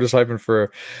 mate. I'm just hoping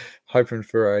for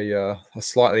a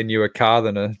slightly newer car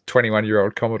than a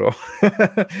 21-year-old Commodore.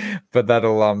 But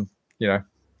that'll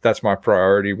that's my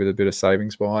priority with a bit of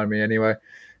savings behind me anyway.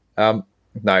 No,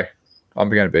 I'm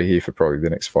going to be here for probably the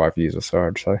next 5 years or so,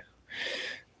 I'd say.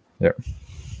 Yep.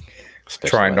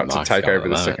 Trying not to take over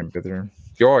the second bedroom.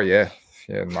 Oh, yeah.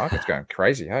 Yeah, the market's going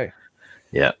crazy, hey?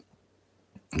 Yeah.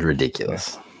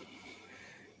 Ridiculous.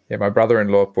 Yeah, my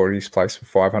brother-in-law bought his place for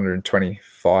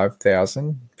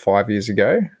 $525,000 5 years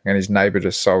ago, and his neighbour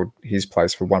just sold his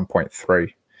place for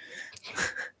 1.3.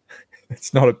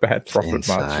 It's not a bad profit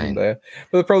margin there.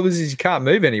 But the problem is you can't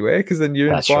move anywhere because then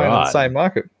you're buying in the same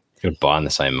market. You're buying in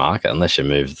the same market unless you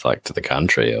move like to the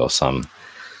country or some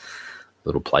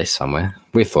little place somewhere.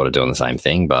 We thought of doing the same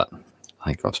thing, but I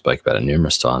think I've spoke about it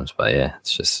numerous times. But yeah,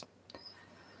 it's just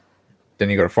then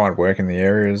you got to find work in the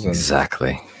areas and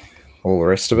exactly all the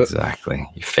rest of it. Exactly,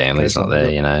 your family's not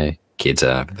there. Kids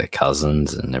are with their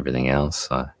cousins and everything else.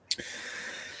 So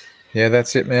yeah,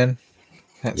 that's it, man.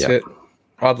 That's it.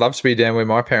 I'd love to be down where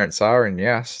my parents are, and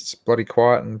yes, it's bloody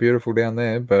quiet and beautiful down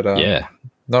there. But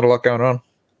not a lot going on.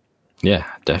 Yeah,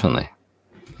 definitely.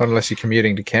 Not unless you're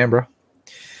commuting to Canberra.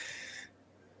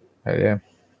 But yeah.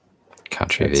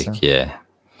 Country Vic, yeah.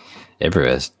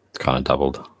 Everywhere's kind of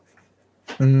doubled.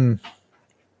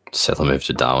 Settle move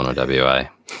to Darwin or WA.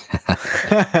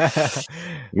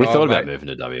 We thought about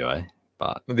moving to WA,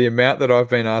 but the amount that I've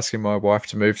been asking my wife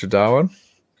to move to Darwin,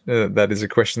 that is a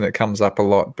question that comes up a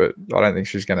lot, but I don't think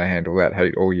she's going to handle that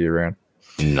heat all year round.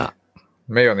 No.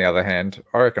 Me, on the other hand,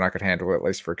 I reckon I could handle it at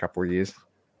least for a couple of years.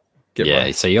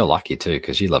 So you're lucky too,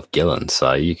 because you love Gillens,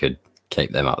 so you could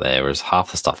keep them up there, whereas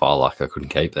half the stuff I like I couldn't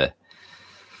keep there.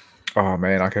 Oh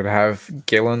man, I could have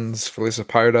Gillens,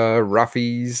 Felicipoda,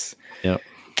 Ruffies,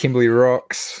 Kimberley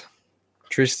Rocks,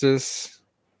 Tristus,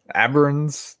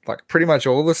 Aberrons, like pretty much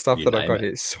all the stuff that I've got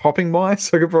here. Hopping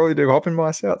mice, I could probably do hopping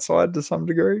mice outside to some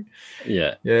degree.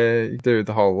 Yeah. Yeah, you do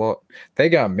the whole lot. They're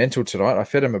going mental tonight. I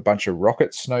fed them a bunch of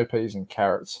rockets, snow peas, and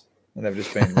carrots, and they've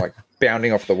just been like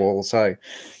bounding off the walls. Hey,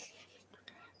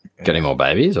 getting more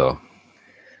babies or?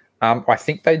 I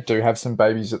think they do have some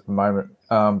babies at the moment,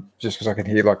 just because I can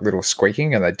hear like little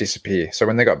squeaking and they disappear. So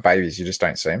when they got babies, you just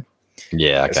don't see them.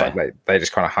 Yeah, okay. It's like they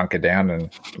just kind of hunker down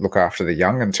and look after the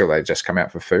young until they just come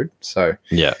out for food. So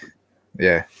yeah,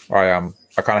 I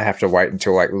kind of have to wait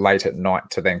until like late at night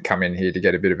to then come in here to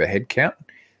get a bit of a head count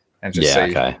and just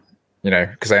see,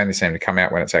 because they only seem to come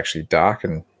out when it's actually dark.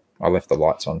 And I left the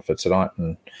lights on for tonight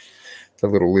and the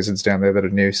little lizards down there that are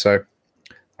new. So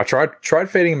I tried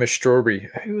feeding them a strawberry.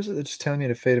 Who was it that just telling me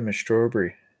to feed them a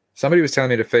strawberry? Somebody was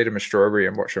telling me to feed them a strawberry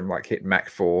and watch them like hit Mach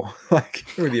 4, like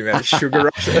with the amount of sugar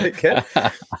rush that they get.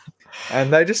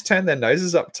 And they just turn their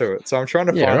noses up to it. So I'm trying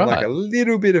to find like a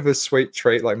little bit of a sweet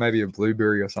treat, like maybe a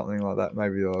blueberry or something like that.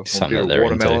 Maybe a bit of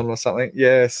watermelon or something.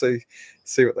 Yeah, see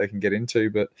what they can get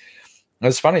into. But it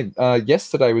was funny.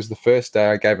 Yesterday was the first day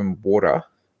I gave them water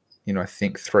in, I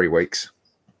think, 3 weeks.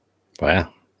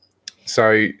 Wow.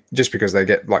 So just because they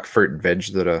get like fruit and veg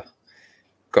that are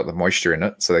got the moisture in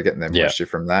it, so they're getting their moisture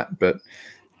from that. But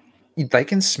they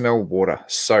can smell water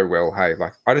so well. Hey,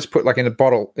 like I just put like in a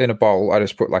bowl, I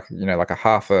just put like, like a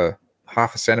half a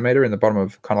centimeter in the bottom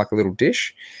of kind of like a little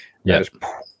dish. Yeah, just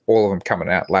all of them coming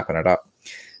out, lapping it up.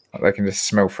 Like, they can just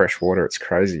smell fresh water. It's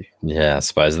crazy. Yeah, I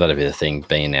suppose that'd be the thing.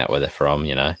 Being out where they're from,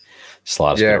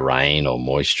 slightest bit of rain or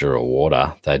moisture or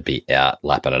water, they'd be out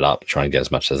lapping it up, trying to get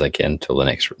as much as they can till the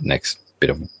next bit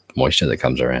of moisture that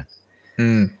comes around.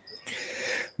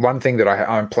 One thing that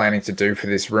I'm planning to do for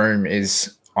this room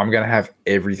is I'm going to have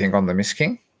everything on the Mist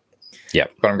King.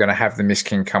 Yep. But I'm going to have the Mist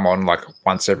King come on like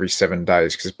once every 7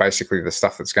 days, because basically the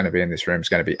stuff that's going to be in this room is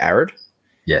going to be arid.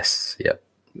 Yes. Yep.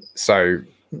 So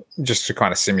just to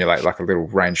kind of simulate like a little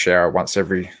rain shower once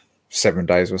every 7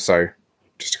 days or so,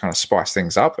 just to kind of spice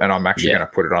things up. And I'm actually going to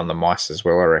put it on the mice as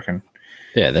well, I reckon.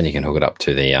 Yeah, then you can hook it up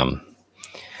to the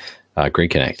Grid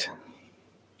Connect.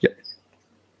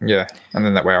 Yeah, and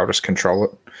then that way I'll just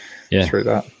control it through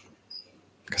that.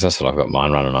 Because that's what I've got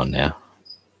mine running on now.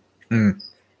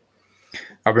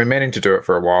 I've been meaning to do it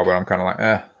for a while, but I'm kind of like,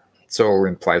 it's all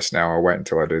in place now. I'll wait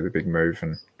until I do the big move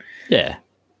and Yeah.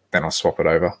 Then I'll swap it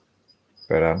over.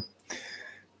 But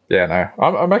yeah, no,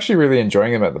 I'm actually really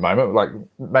enjoying them at the moment. Like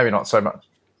maybe not so much.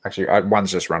 Actually,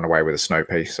 one's just run away with a snow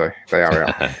pea, so they are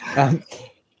out.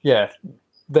 Yeah,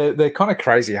 they're kind of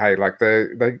crazy. Hey, like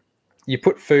they you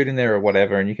put food in there or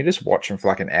whatever, and you can just watch them for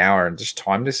like an hour, and just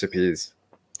time disappears.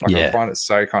 Like I find it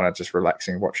so kind of just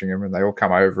relaxing watching them, and they all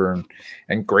come over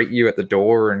and greet you at the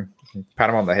door and pat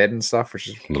them on the head and stuff, which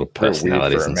is little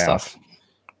personalities and stuff.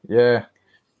 Yeah.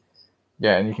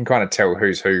 Yeah, and you can kind of tell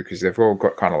who's who because they've all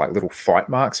got kind of like little fight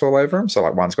marks all over them. So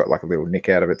like one's got like a little nick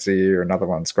out of its ear, another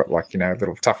one's got like, a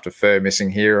little tuft of fur missing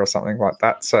here or something like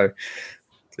that. So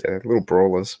yeah, little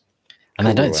brawlers. And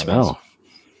they don't smell.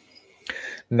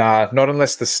 Nah, not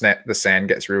unless the sand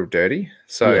gets real dirty.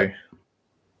 So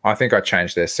I think I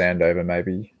changed their sand over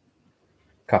maybe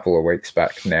a couple of weeks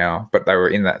back now, but they were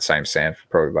in that same sand for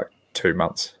probably like 2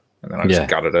 months. And then I just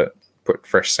gutted it, put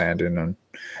fresh sand in, and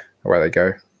away they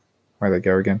go. Where they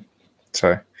go again.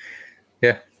 So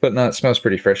yeah, but no, it smells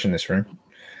pretty fresh in this room.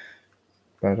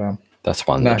 But that's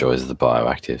one of the joys of the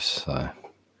bioactives. So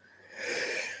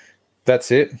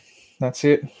that's it. I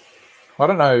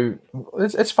don't know.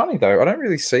 It's funny though. I don't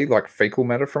really see like fecal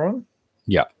matter from them.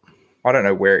 Yeah. I don't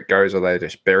know where it goes, or they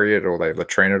just bury it, or they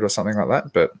latrine it, or something like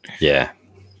that. But yeah,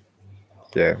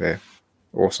 they're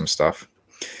awesome stuff.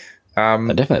 They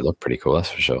definitely look pretty cool.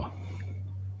 That's for sure.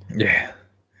 Yeah.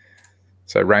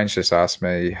 So Range just asked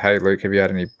me, "Hey Luke, have you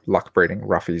had any luck breeding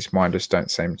roughies? Mine just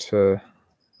don't seem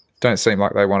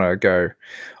like they want to go."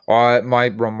 My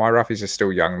roughies are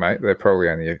still young, mate. They're probably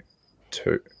only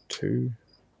two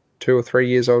or 3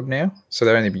 years old now, so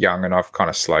they're only young, and I've kind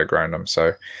of slow grown them.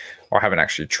 So I haven't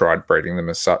actually tried breeding them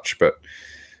as such, but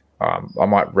I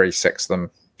might resex them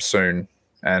soon.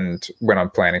 And when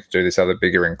I'm planning to do this other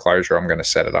bigger enclosure, I'm going to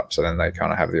set it up so then they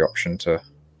kind of have the option to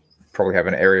probably have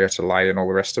an area to lay and all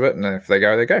the rest of it, and then if they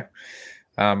go, they go.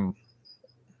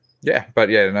 But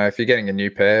if you're getting a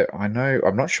new pair,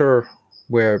 I'm not sure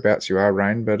whereabouts you are,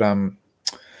 Rain, but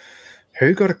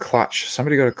who got a clutch?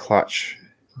 Somebody got a clutch.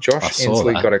 Josh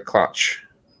Inslee got a clutch,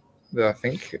 I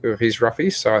think, of his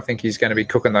roughies, so I think he's going to be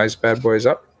cooking those bad boys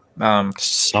up.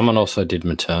 Someone also did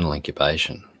maternal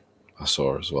incubation, I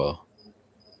saw as well.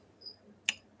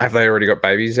 Have they already got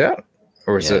babies out,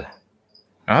 or is it?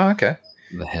 Oh, okay.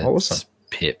 The head's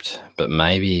pipped, but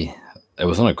maybe it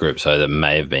was on a group, so that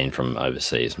may have been from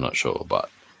overseas. I'm not sure, but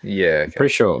okay.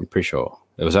 pretty sure.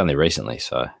 It was only recently,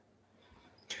 so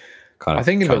I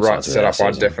think in the right setup,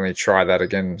 I'd definitely try that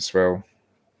again as well.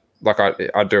 Like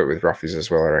I'd do it with roughies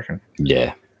as well, I reckon.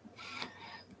 Yeah,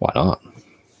 why not?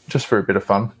 Just for a bit of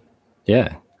fun.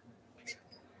 Yeah,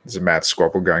 there's a mad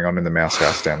squabble going on in the mouse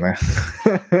house down there.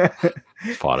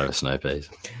 Fight over snow peas.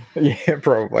 Yeah,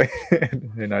 probably.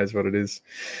 Who knows what it is?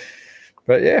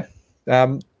 But yeah,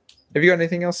 have you got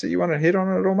anything else that you want to hit on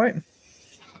at all, mate?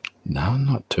 No,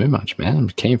 not too much, man. I'm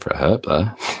keen for a herp though.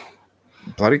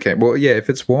 Bloody keen. Well, yeah, if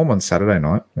it's warm on Saturday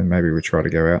night, then maybe we try to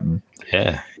go out and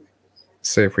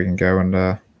see if we can go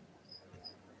and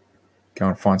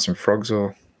find some frogs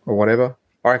or whatever.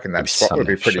 I reckon that spot would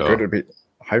be pretty good. It'd be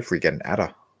hopefully get an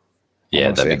adder.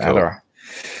 Yeah, that'd be cool. Adder.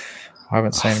 I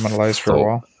haven't seen one of those for a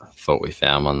while. Thought we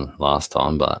found one last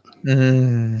time, but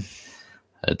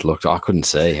it looked, I couldn't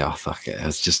see. Oh, fuck it. It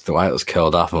was just the way it was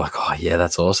curled up. I'm like, oh, yeah,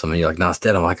 that's awesome. And you're like, no, it's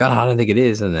dead. I'm like, oh, I don't think it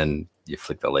is. And then you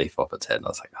flick the leaf off its head. And I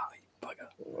was like, oh,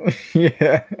 you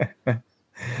bugger.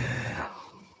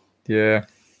 Yeah.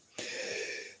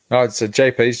 Oh, so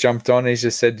JP's jumped on. He's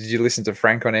just said, did you listen to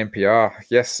Frank on NPR?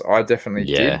 Yes, I definitely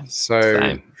did.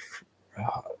 So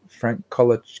Frank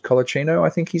Colacino, I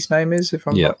think his name is, if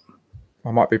I'm not. I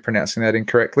might be pronouncing that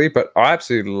incorrectly, but I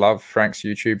absolutely love Frank's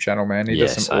YouTube channel, man. He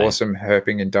does some awesome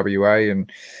herping in WA,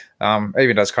 and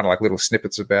even does kind of like little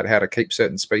snippets about how to keep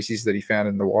certain species that he found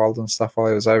in the wild and stuff while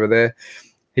he was over there.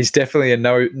 He's definitely a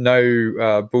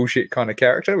no bullshit kind of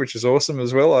character, which is awesome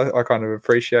as well. I kind of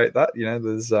appreciate that.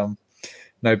 There's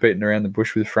no beating around the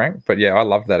bush with Frank. But yeah, I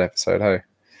loved that episode, hey?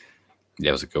 Yeah,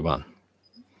 it was a good one.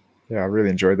 Yeah, I really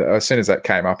enjoyed that. As soon as that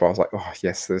came up, I was like, oh,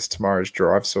 yes, there's tomorrow's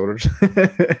drive sorted.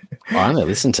 I only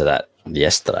listened to that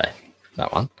yesterday,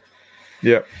 that one.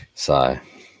 Yeah. So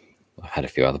I've had a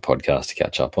few other podcasts to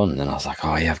catch up on, and then I was like,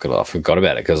 oh, yeah, I forgot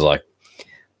about it because, like,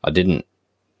 I didn't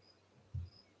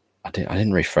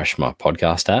refresh my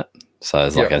podcast app. So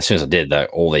it's like as soon as I did,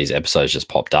 all these episodes just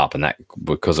popped up, and that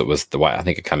because it was the way I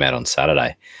think it came out on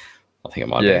Saturday. I think it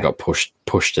might have got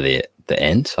pushed to the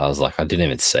end. So I was like, I didn't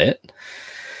even see it.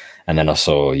 And then I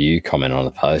saw you comment on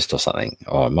the post or something.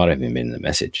 Oh, it might have even been in the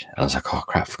message. And I was like, oh,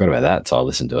 crap, I forgot about that. So I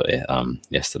listened to it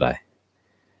yesterday.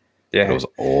 Yeah. It was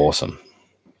awesome.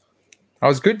 It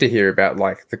was good to hear about,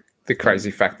 like, the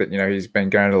crazy fact that, he's been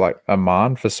going to like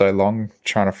Oman for so long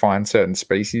trying to find certain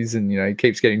species, and, he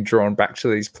keeps getting drawn back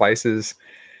to these places.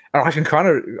 And I can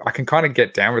kind of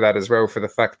get down with that as well, for the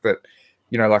fact that,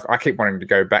 like I keep wanting to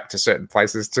go back to certain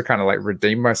places to kind of like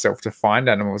redeem myself to find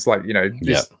animals, like,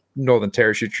 this Northern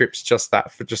Territory trip's just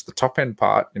that for just the top end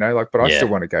part, but I still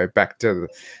want to go back to the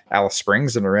Alice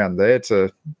Springs and around there to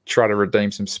try to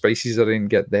redeem some species I didn't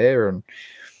get there. And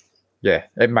yeah,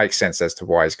 it makes sense as to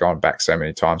why he's gone back so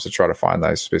many times to try to find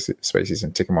those species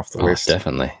and tick them off the list.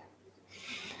 Definitely.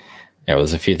 Yeah, well,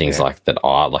 there's a few things like that.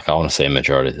 I want to see a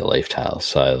majority of the leaf tails.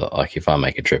 So like if I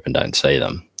make a trip and don't see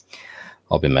them,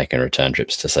 I'll be making return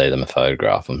trips to see them and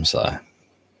photograph them. So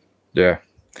yeah,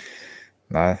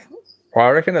 no. Well,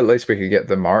 I reckon at least we could get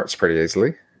the Morits pretty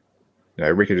easily.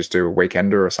 We could just do a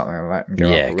weekender or something like that. And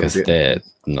go because they're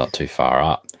not too far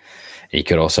up. You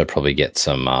could also probably get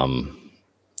some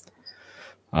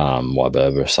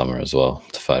Wyberba summer as well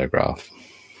to photograph.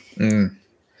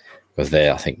 Because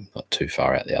they're, I think, not too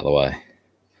far out the other way.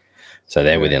 So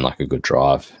they're within like a good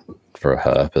drive for a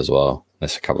herp as well.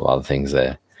 There's a couple of other things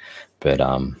there. But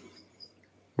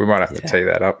we might have to tee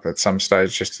that up at some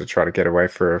stage just to try to get away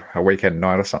for a weekend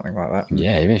night or something like that.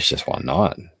 Yeah, even if it's just one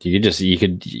night. You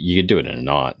could do it in a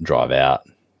night, drive out,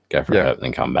 go for a herp,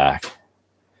 then come back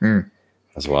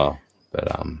as well. But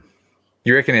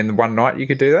you reckon in one night you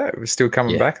could do that? We're still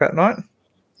coming back that night?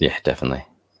 Yeah, definitely.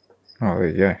 Oh, there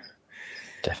you go.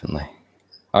 Definitely.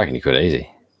 I reckon you could easy.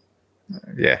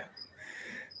 Yeah.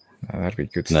 No, that'd be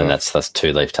good stuff. And then that's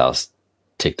 2 leaf tails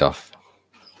ticked off.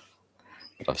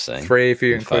 I've seen 3 if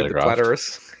you include the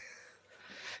Platypus.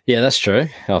 Yeah, that's true.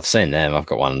 I've seen them. I've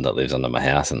got one that lives under my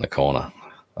house in the corner.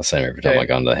 I see him every time I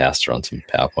go into the house to run some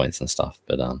PowerPoints and stuff.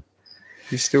 But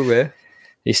he's still there.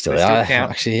 He's still there.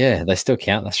 Actually, yeah, they still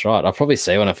count. That's right. I'll probably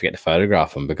see when I forget to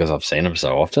photograph them because I've seen them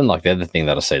so often. Like they're the thing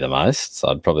that I see the most. So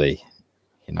I'd probably,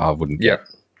 I wouldn't. Yeah.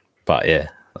 But yeah,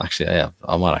 actually,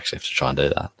 I might actually have to try and do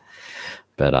that.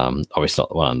 But obviously not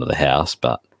the one under the house,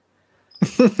 but.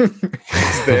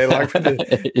 It's there like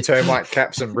the termite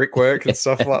caps and brickwork and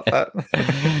stuff like that.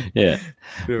 Yeah,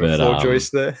 bit of a floor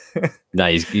joist there. No,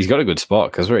 he's got a good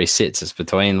spot because where he sits, it's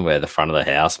between where the front of the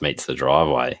house meets the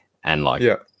driveway, and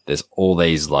there's all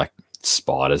these like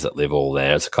spiders that live all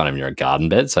there. It's kind of near a garden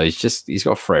bed, so he's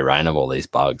got free reign of all these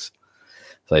bugs.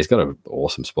 So he's got an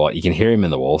awesome spot. You can hear him in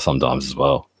the wall sometimes as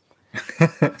well.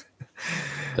 But,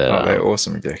 they're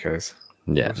awesome geckos.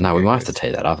 Yeah, no, we might have to tee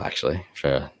that up actually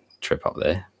for trip up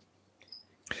there.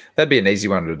 That'd be an easy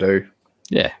one to do.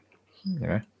 Yeah.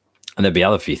 And there'd be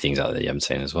other few things out there you haven't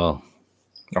seen as well.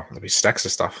 Oh, there'd be stacks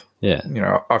of stuff. Yeah.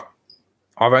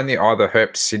 I've only either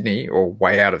herped Sydney or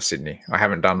way out of Sydney. I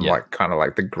haven't done like kind of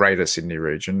like the greater Sydney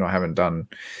region. I haven't done,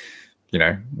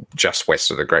 just west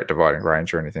of the Great Dividing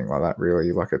Range or anything like that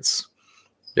really. Like it's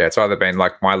either been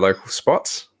like my local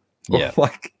spots or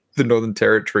like the Northern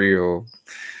Territory or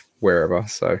wherever.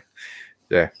 So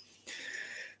yeah.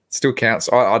 Still counts.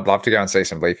 I'd love to go and see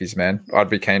some leafies, man. I'd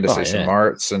be keen to see some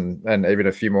Morits and even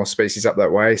a few more species up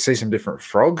that way. See some different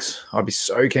frogs. I'd be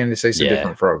so keen to see some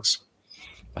different frogs.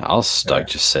 I was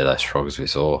stoked to see those frogs we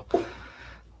saw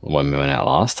when we went out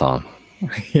last time.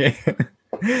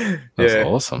 That's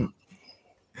awesome.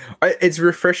 It's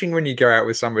refreshing when you go out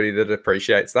with somebody that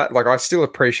appreciates that. Like I still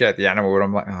appreciate the animal, but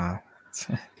I'm like,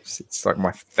 it's like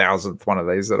my 1,000th one of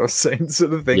these that I've seen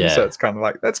sort of thing. Yeah. So it's kind of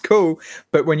like, that's cool.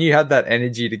 But when you had that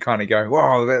energy to kind of go,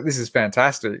 wow, this is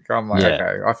fantastic. I'm like,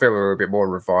 okay, I feel a little bit more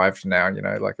revived now,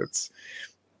 like it's,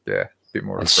 a bit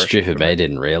more refreshing. Stupid me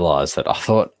didn't realize that. I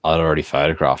thought I'd already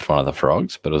photographed one of the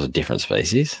frogs, but it was a different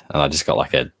species. And I just got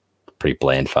like a pretty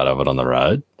bland photo of it on the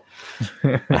road.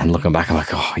 And looking back, I'm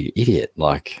like, oh, you idiot.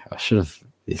 Like I should have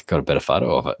got a better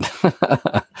photo of it.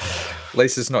 At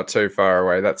least it's not too far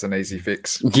away. That's an easy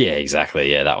fix. Yeah,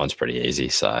 exactly. Yeah, that one's pretty easy.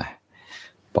 So,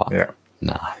 but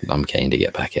I'm keen to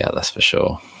get back out. That's for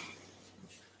sure.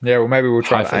 Yeah, well, maybe we'll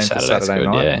try to aim for Saturday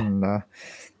night and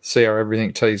see how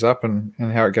everything tees up and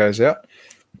how it goes out.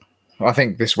 I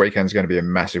think this weekend's going to be a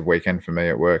massive weekend for me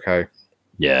at work. Hey,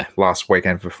 yeah, last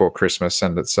weekend before Christmas,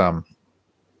 and it's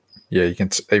you can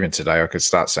even today I could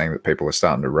start seeing that people are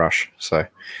starting to rush. So,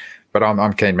 but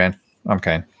I'm keen, man. I'm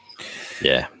keen.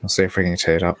 Yeah. We'll see if we can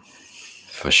tee it up.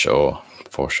 For sure.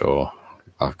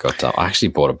 I've got I actually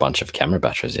bought a bunch of camera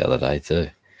batteries the other day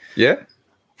too. Yeah?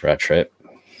 For our trip.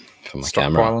 For my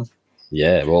camera.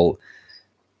 Yeah, well,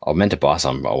 I meant to buy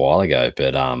some a while ago,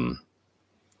 but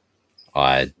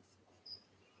I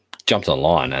jumped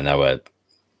online and they were,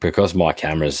 because my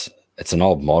camera's, it's an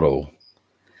old model,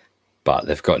 but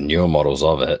they've got newer models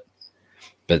of it,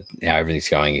 but now everything's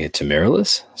going to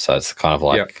mirrorless. So it's kind of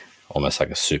like almost like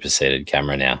a superseded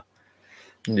camera now.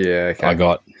 Yeah, okay.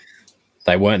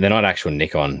 They're not actual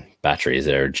Nikon batteries,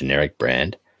 they're a generic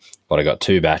brand. But I got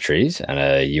 2 batteries and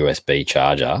a USB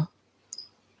charger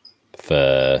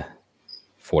for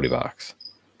 $40.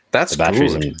 That's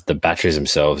good. The batteries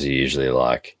themselves are usually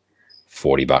like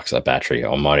 $40 a battery,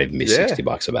 or might even be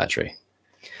 $60 a battery.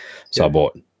 So I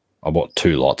bought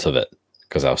 2 lots of it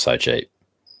because they were so cheap.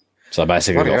 So I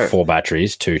basically got 4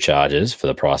 batteries, 2 chargers for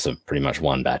the price of pretty much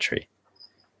 1 battery.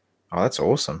 Oh, that's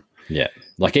awesome. Yeah.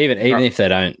 Like even if they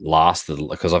don't last,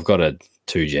 because I've got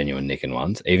 2 genuine Nikon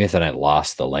ones, even if they don't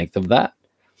last the length of that,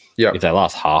 if they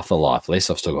last half the life, at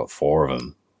least I've still got 4 of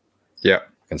them. Yeah.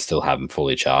 I can still have them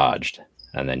fully charged.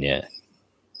 And then,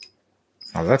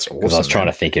 Oh, that's awesome. Because I was trying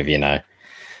to think of,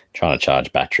 trying to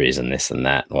charge batteries and this and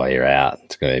that while you're out.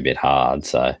 It's going to be a bit hard.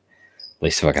 So at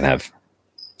least if I can have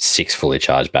 6 fully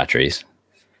charged batteries,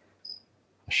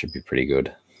 I should be pretty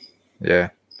good. Yeah.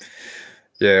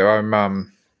 Yeah,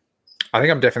 I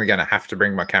think I'm definitely going to have to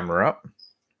bring my camera up.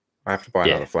 I have to buy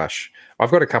another flash.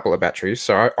 I've got a couple of batteries,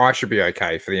 so I should be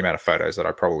okay for the amount of photos that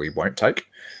I probably won't take.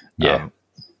 Yeah.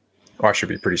 I should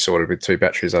be pretty sorted with 2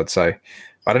 batteries, I'd say.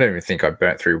 I don't even think I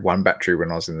burnt through 1 battery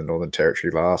when I was in the Northern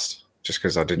Territory last, just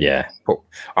because I didn't. Yeah.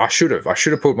 I should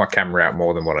have pulled my camera out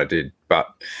more than what I did, but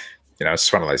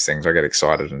it's one of those things. I get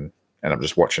excited and I'm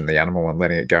just watching the animal and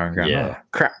letting it go and going, oh,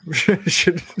 crap,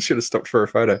 should have stopped for a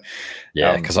photo.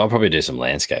 Yeah, because I'll probably do some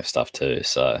landscape stuff too.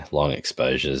 So long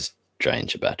exposures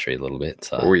drains your battery a little bit.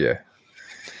 So. Oh yeah,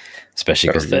 especially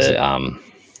because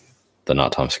the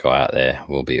nighttime sky out there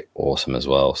will be awesome as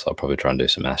well. So I'll probably try and do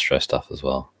some astro stuff as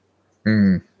well.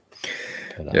 But,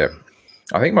 yeah.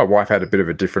 I think my wife had a bit of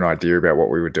a different idea about what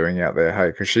we were doing out there.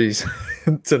 Hey, because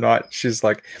tonight she's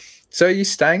like, so are you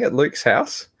staying at Luke's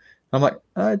house? I'm like,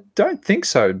 I don't think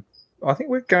so. I think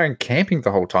we're going camping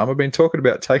the whole time. I've been talking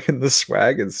about taking the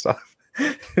swag and stuff.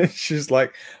 She's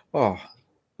like, oh,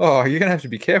 you're going to have to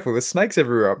be careful. There's snakes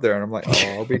everywhere up there. And I'm like, oh,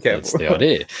 I'll be careful.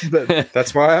 That's the idea.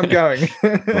 That's why I'm going.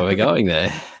 Well, we're going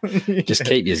there. Just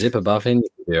keep your zipper buffing.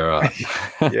 You're all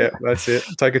right. Yeah, that's it.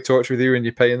 Take a torch with you and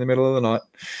you pee in the middle of the night.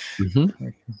 Mm-hmm.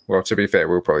 Well, to be fair,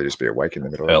 we'll probably just be awake in the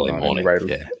middle early of the night.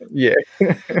 morning. Yeah.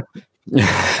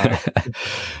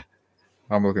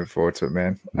 I'm looking forward to it,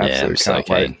 man. Absolutely can't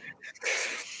wait.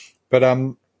 But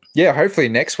hopefully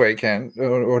next weekend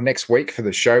or next week for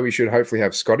the show, we should hopefully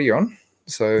have Scotty on.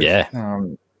 So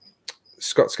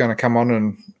Scott's going to come on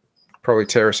and probably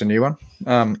tear us a new one.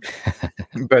 That'll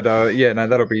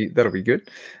be good.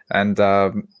 And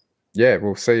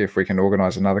we'll see if we can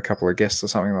organise another couple of guests or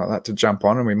something like that to jump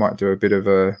on, and we might do a bit of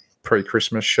a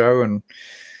pre-Christmas show and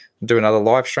do another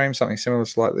live stream, something similar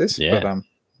to like this. Yeah. But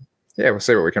we'll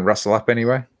see what we can rustle up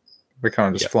anyway. We're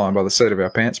kind of just flying by the seat of our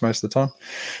pants most of the time.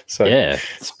 So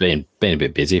it's been a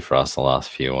bit busy for us the last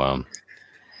few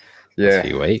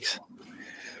weeks.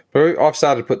 But I've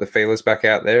started to put the feelers back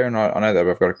out there, and I know that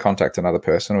I've got to contact another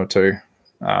person or two,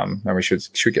 and we should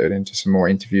get into some more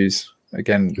interviews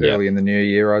again early in the new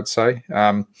year, I'd say.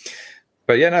 I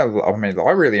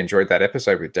really enjoyed that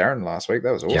episode with Darren last week.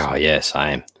 That was awesome. Yeah,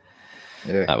 same.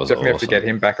 Yeah, that was definitely awesome. Have to get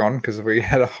him back on because we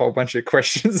had a whole bunch of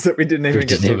questions that we didn't even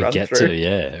get to run through.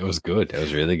 Yeah, it was good. It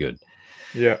was really good.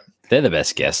 Yeah, they're the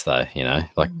best guests, though.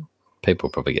 Like people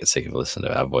probably get sick of listening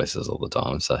to our voices all the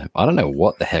time. So I don't know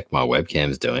what the heck my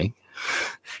webcam's doing.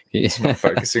 It's not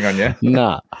focusing on you.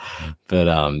 Nah, but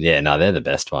they're the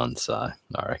best ones. So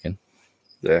I reckon.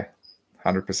 Yeah.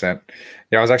 100%.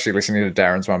 Yeah, I was actually listening to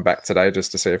Darren's one back today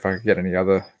just to see if I could get any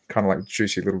other kind of like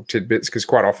juicy little tidbits, because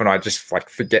quite often I just like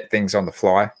forget things on the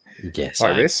fly like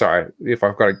this. So if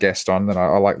I've got a guest on, then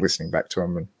I like listening back to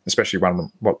them, and especially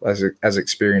one as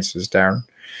experienced as Darren.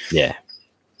 Yeah,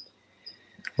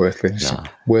 worth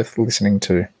listening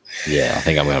to. Yeah, I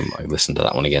think I'm going to listen to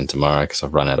that one again tomorrow because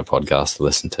I've run out of podcasts to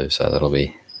listen to, so that'll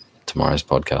be tomorrow's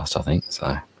podcast, I think.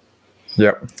 So,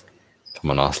 yep. From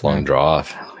a nice long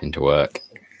drive into work.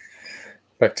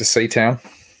 Back to Seatown.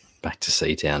 Back to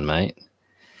Seatown, mate.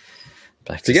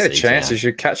 If you get a chance, you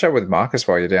should catch up with Marcus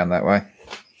while you're down that way.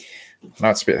 I know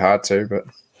it's a bit hard to, but...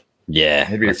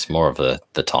 Yeah, it's more of the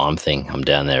time thing. I'm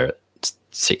down there at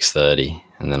 6:30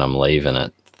 and then I'm leaving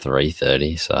at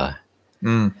 3:30, so...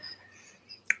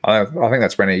 I think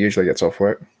that's when he usually gets off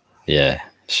work. Yeah,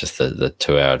 it's just the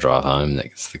 2-hour drive home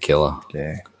that's the killer.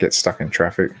 Yeah, get stuck in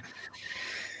traffic.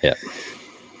 Yeah.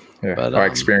 Yeah, but, I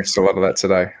experienced a lot of that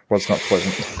today. Was not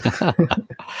pleasant.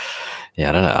 Yeah,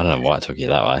 I don't know why it took you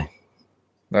that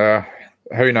way.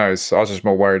 Who knows? I was just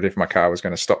more worried if my car was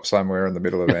going to stop somewhere in the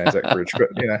middle of Anzac Bridge. But,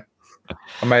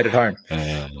 I made it home.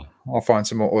 I'll find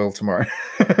some more oil tomorrow.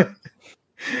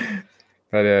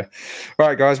 But all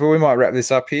right, guys. Well, we might wrap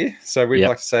this up here. So we'd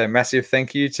like to say a massive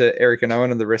thank you to Eric and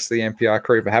Owen and the rest of the MPR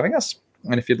crew for having us.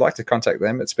 And if you'd like to contact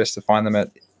them, it's best to find them at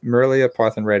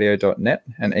moreliapythonradio.net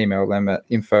and email them at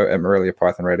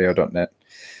info@moreliapythonradio.net.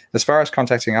 As far as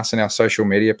contacting us in our social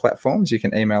media platforms, you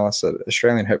can email us at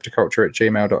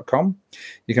australianherpetoculture@gmail.com.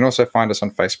 You can also find us on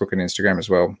Facebook and Instagram as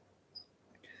well.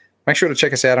 Make sure to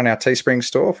check us out on our Teespring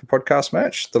store for podcast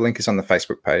merch. The link is on the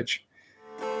Facebook page.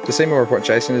 To see more of what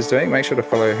Jason is doing, make sure to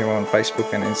follow him on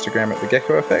Facebook and Instagram at The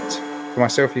Gecko Effect. For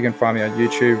myself, you can find me on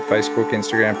YouTube, Facebook,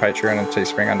 Instagram, Patreon, and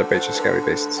Teespring under Beach of Scaly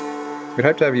Beasts. We'd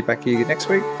hope to have you back here next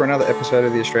week for another episode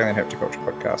of the Australian Herpetoculture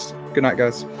Podcast. Good night,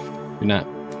 guys. Good night.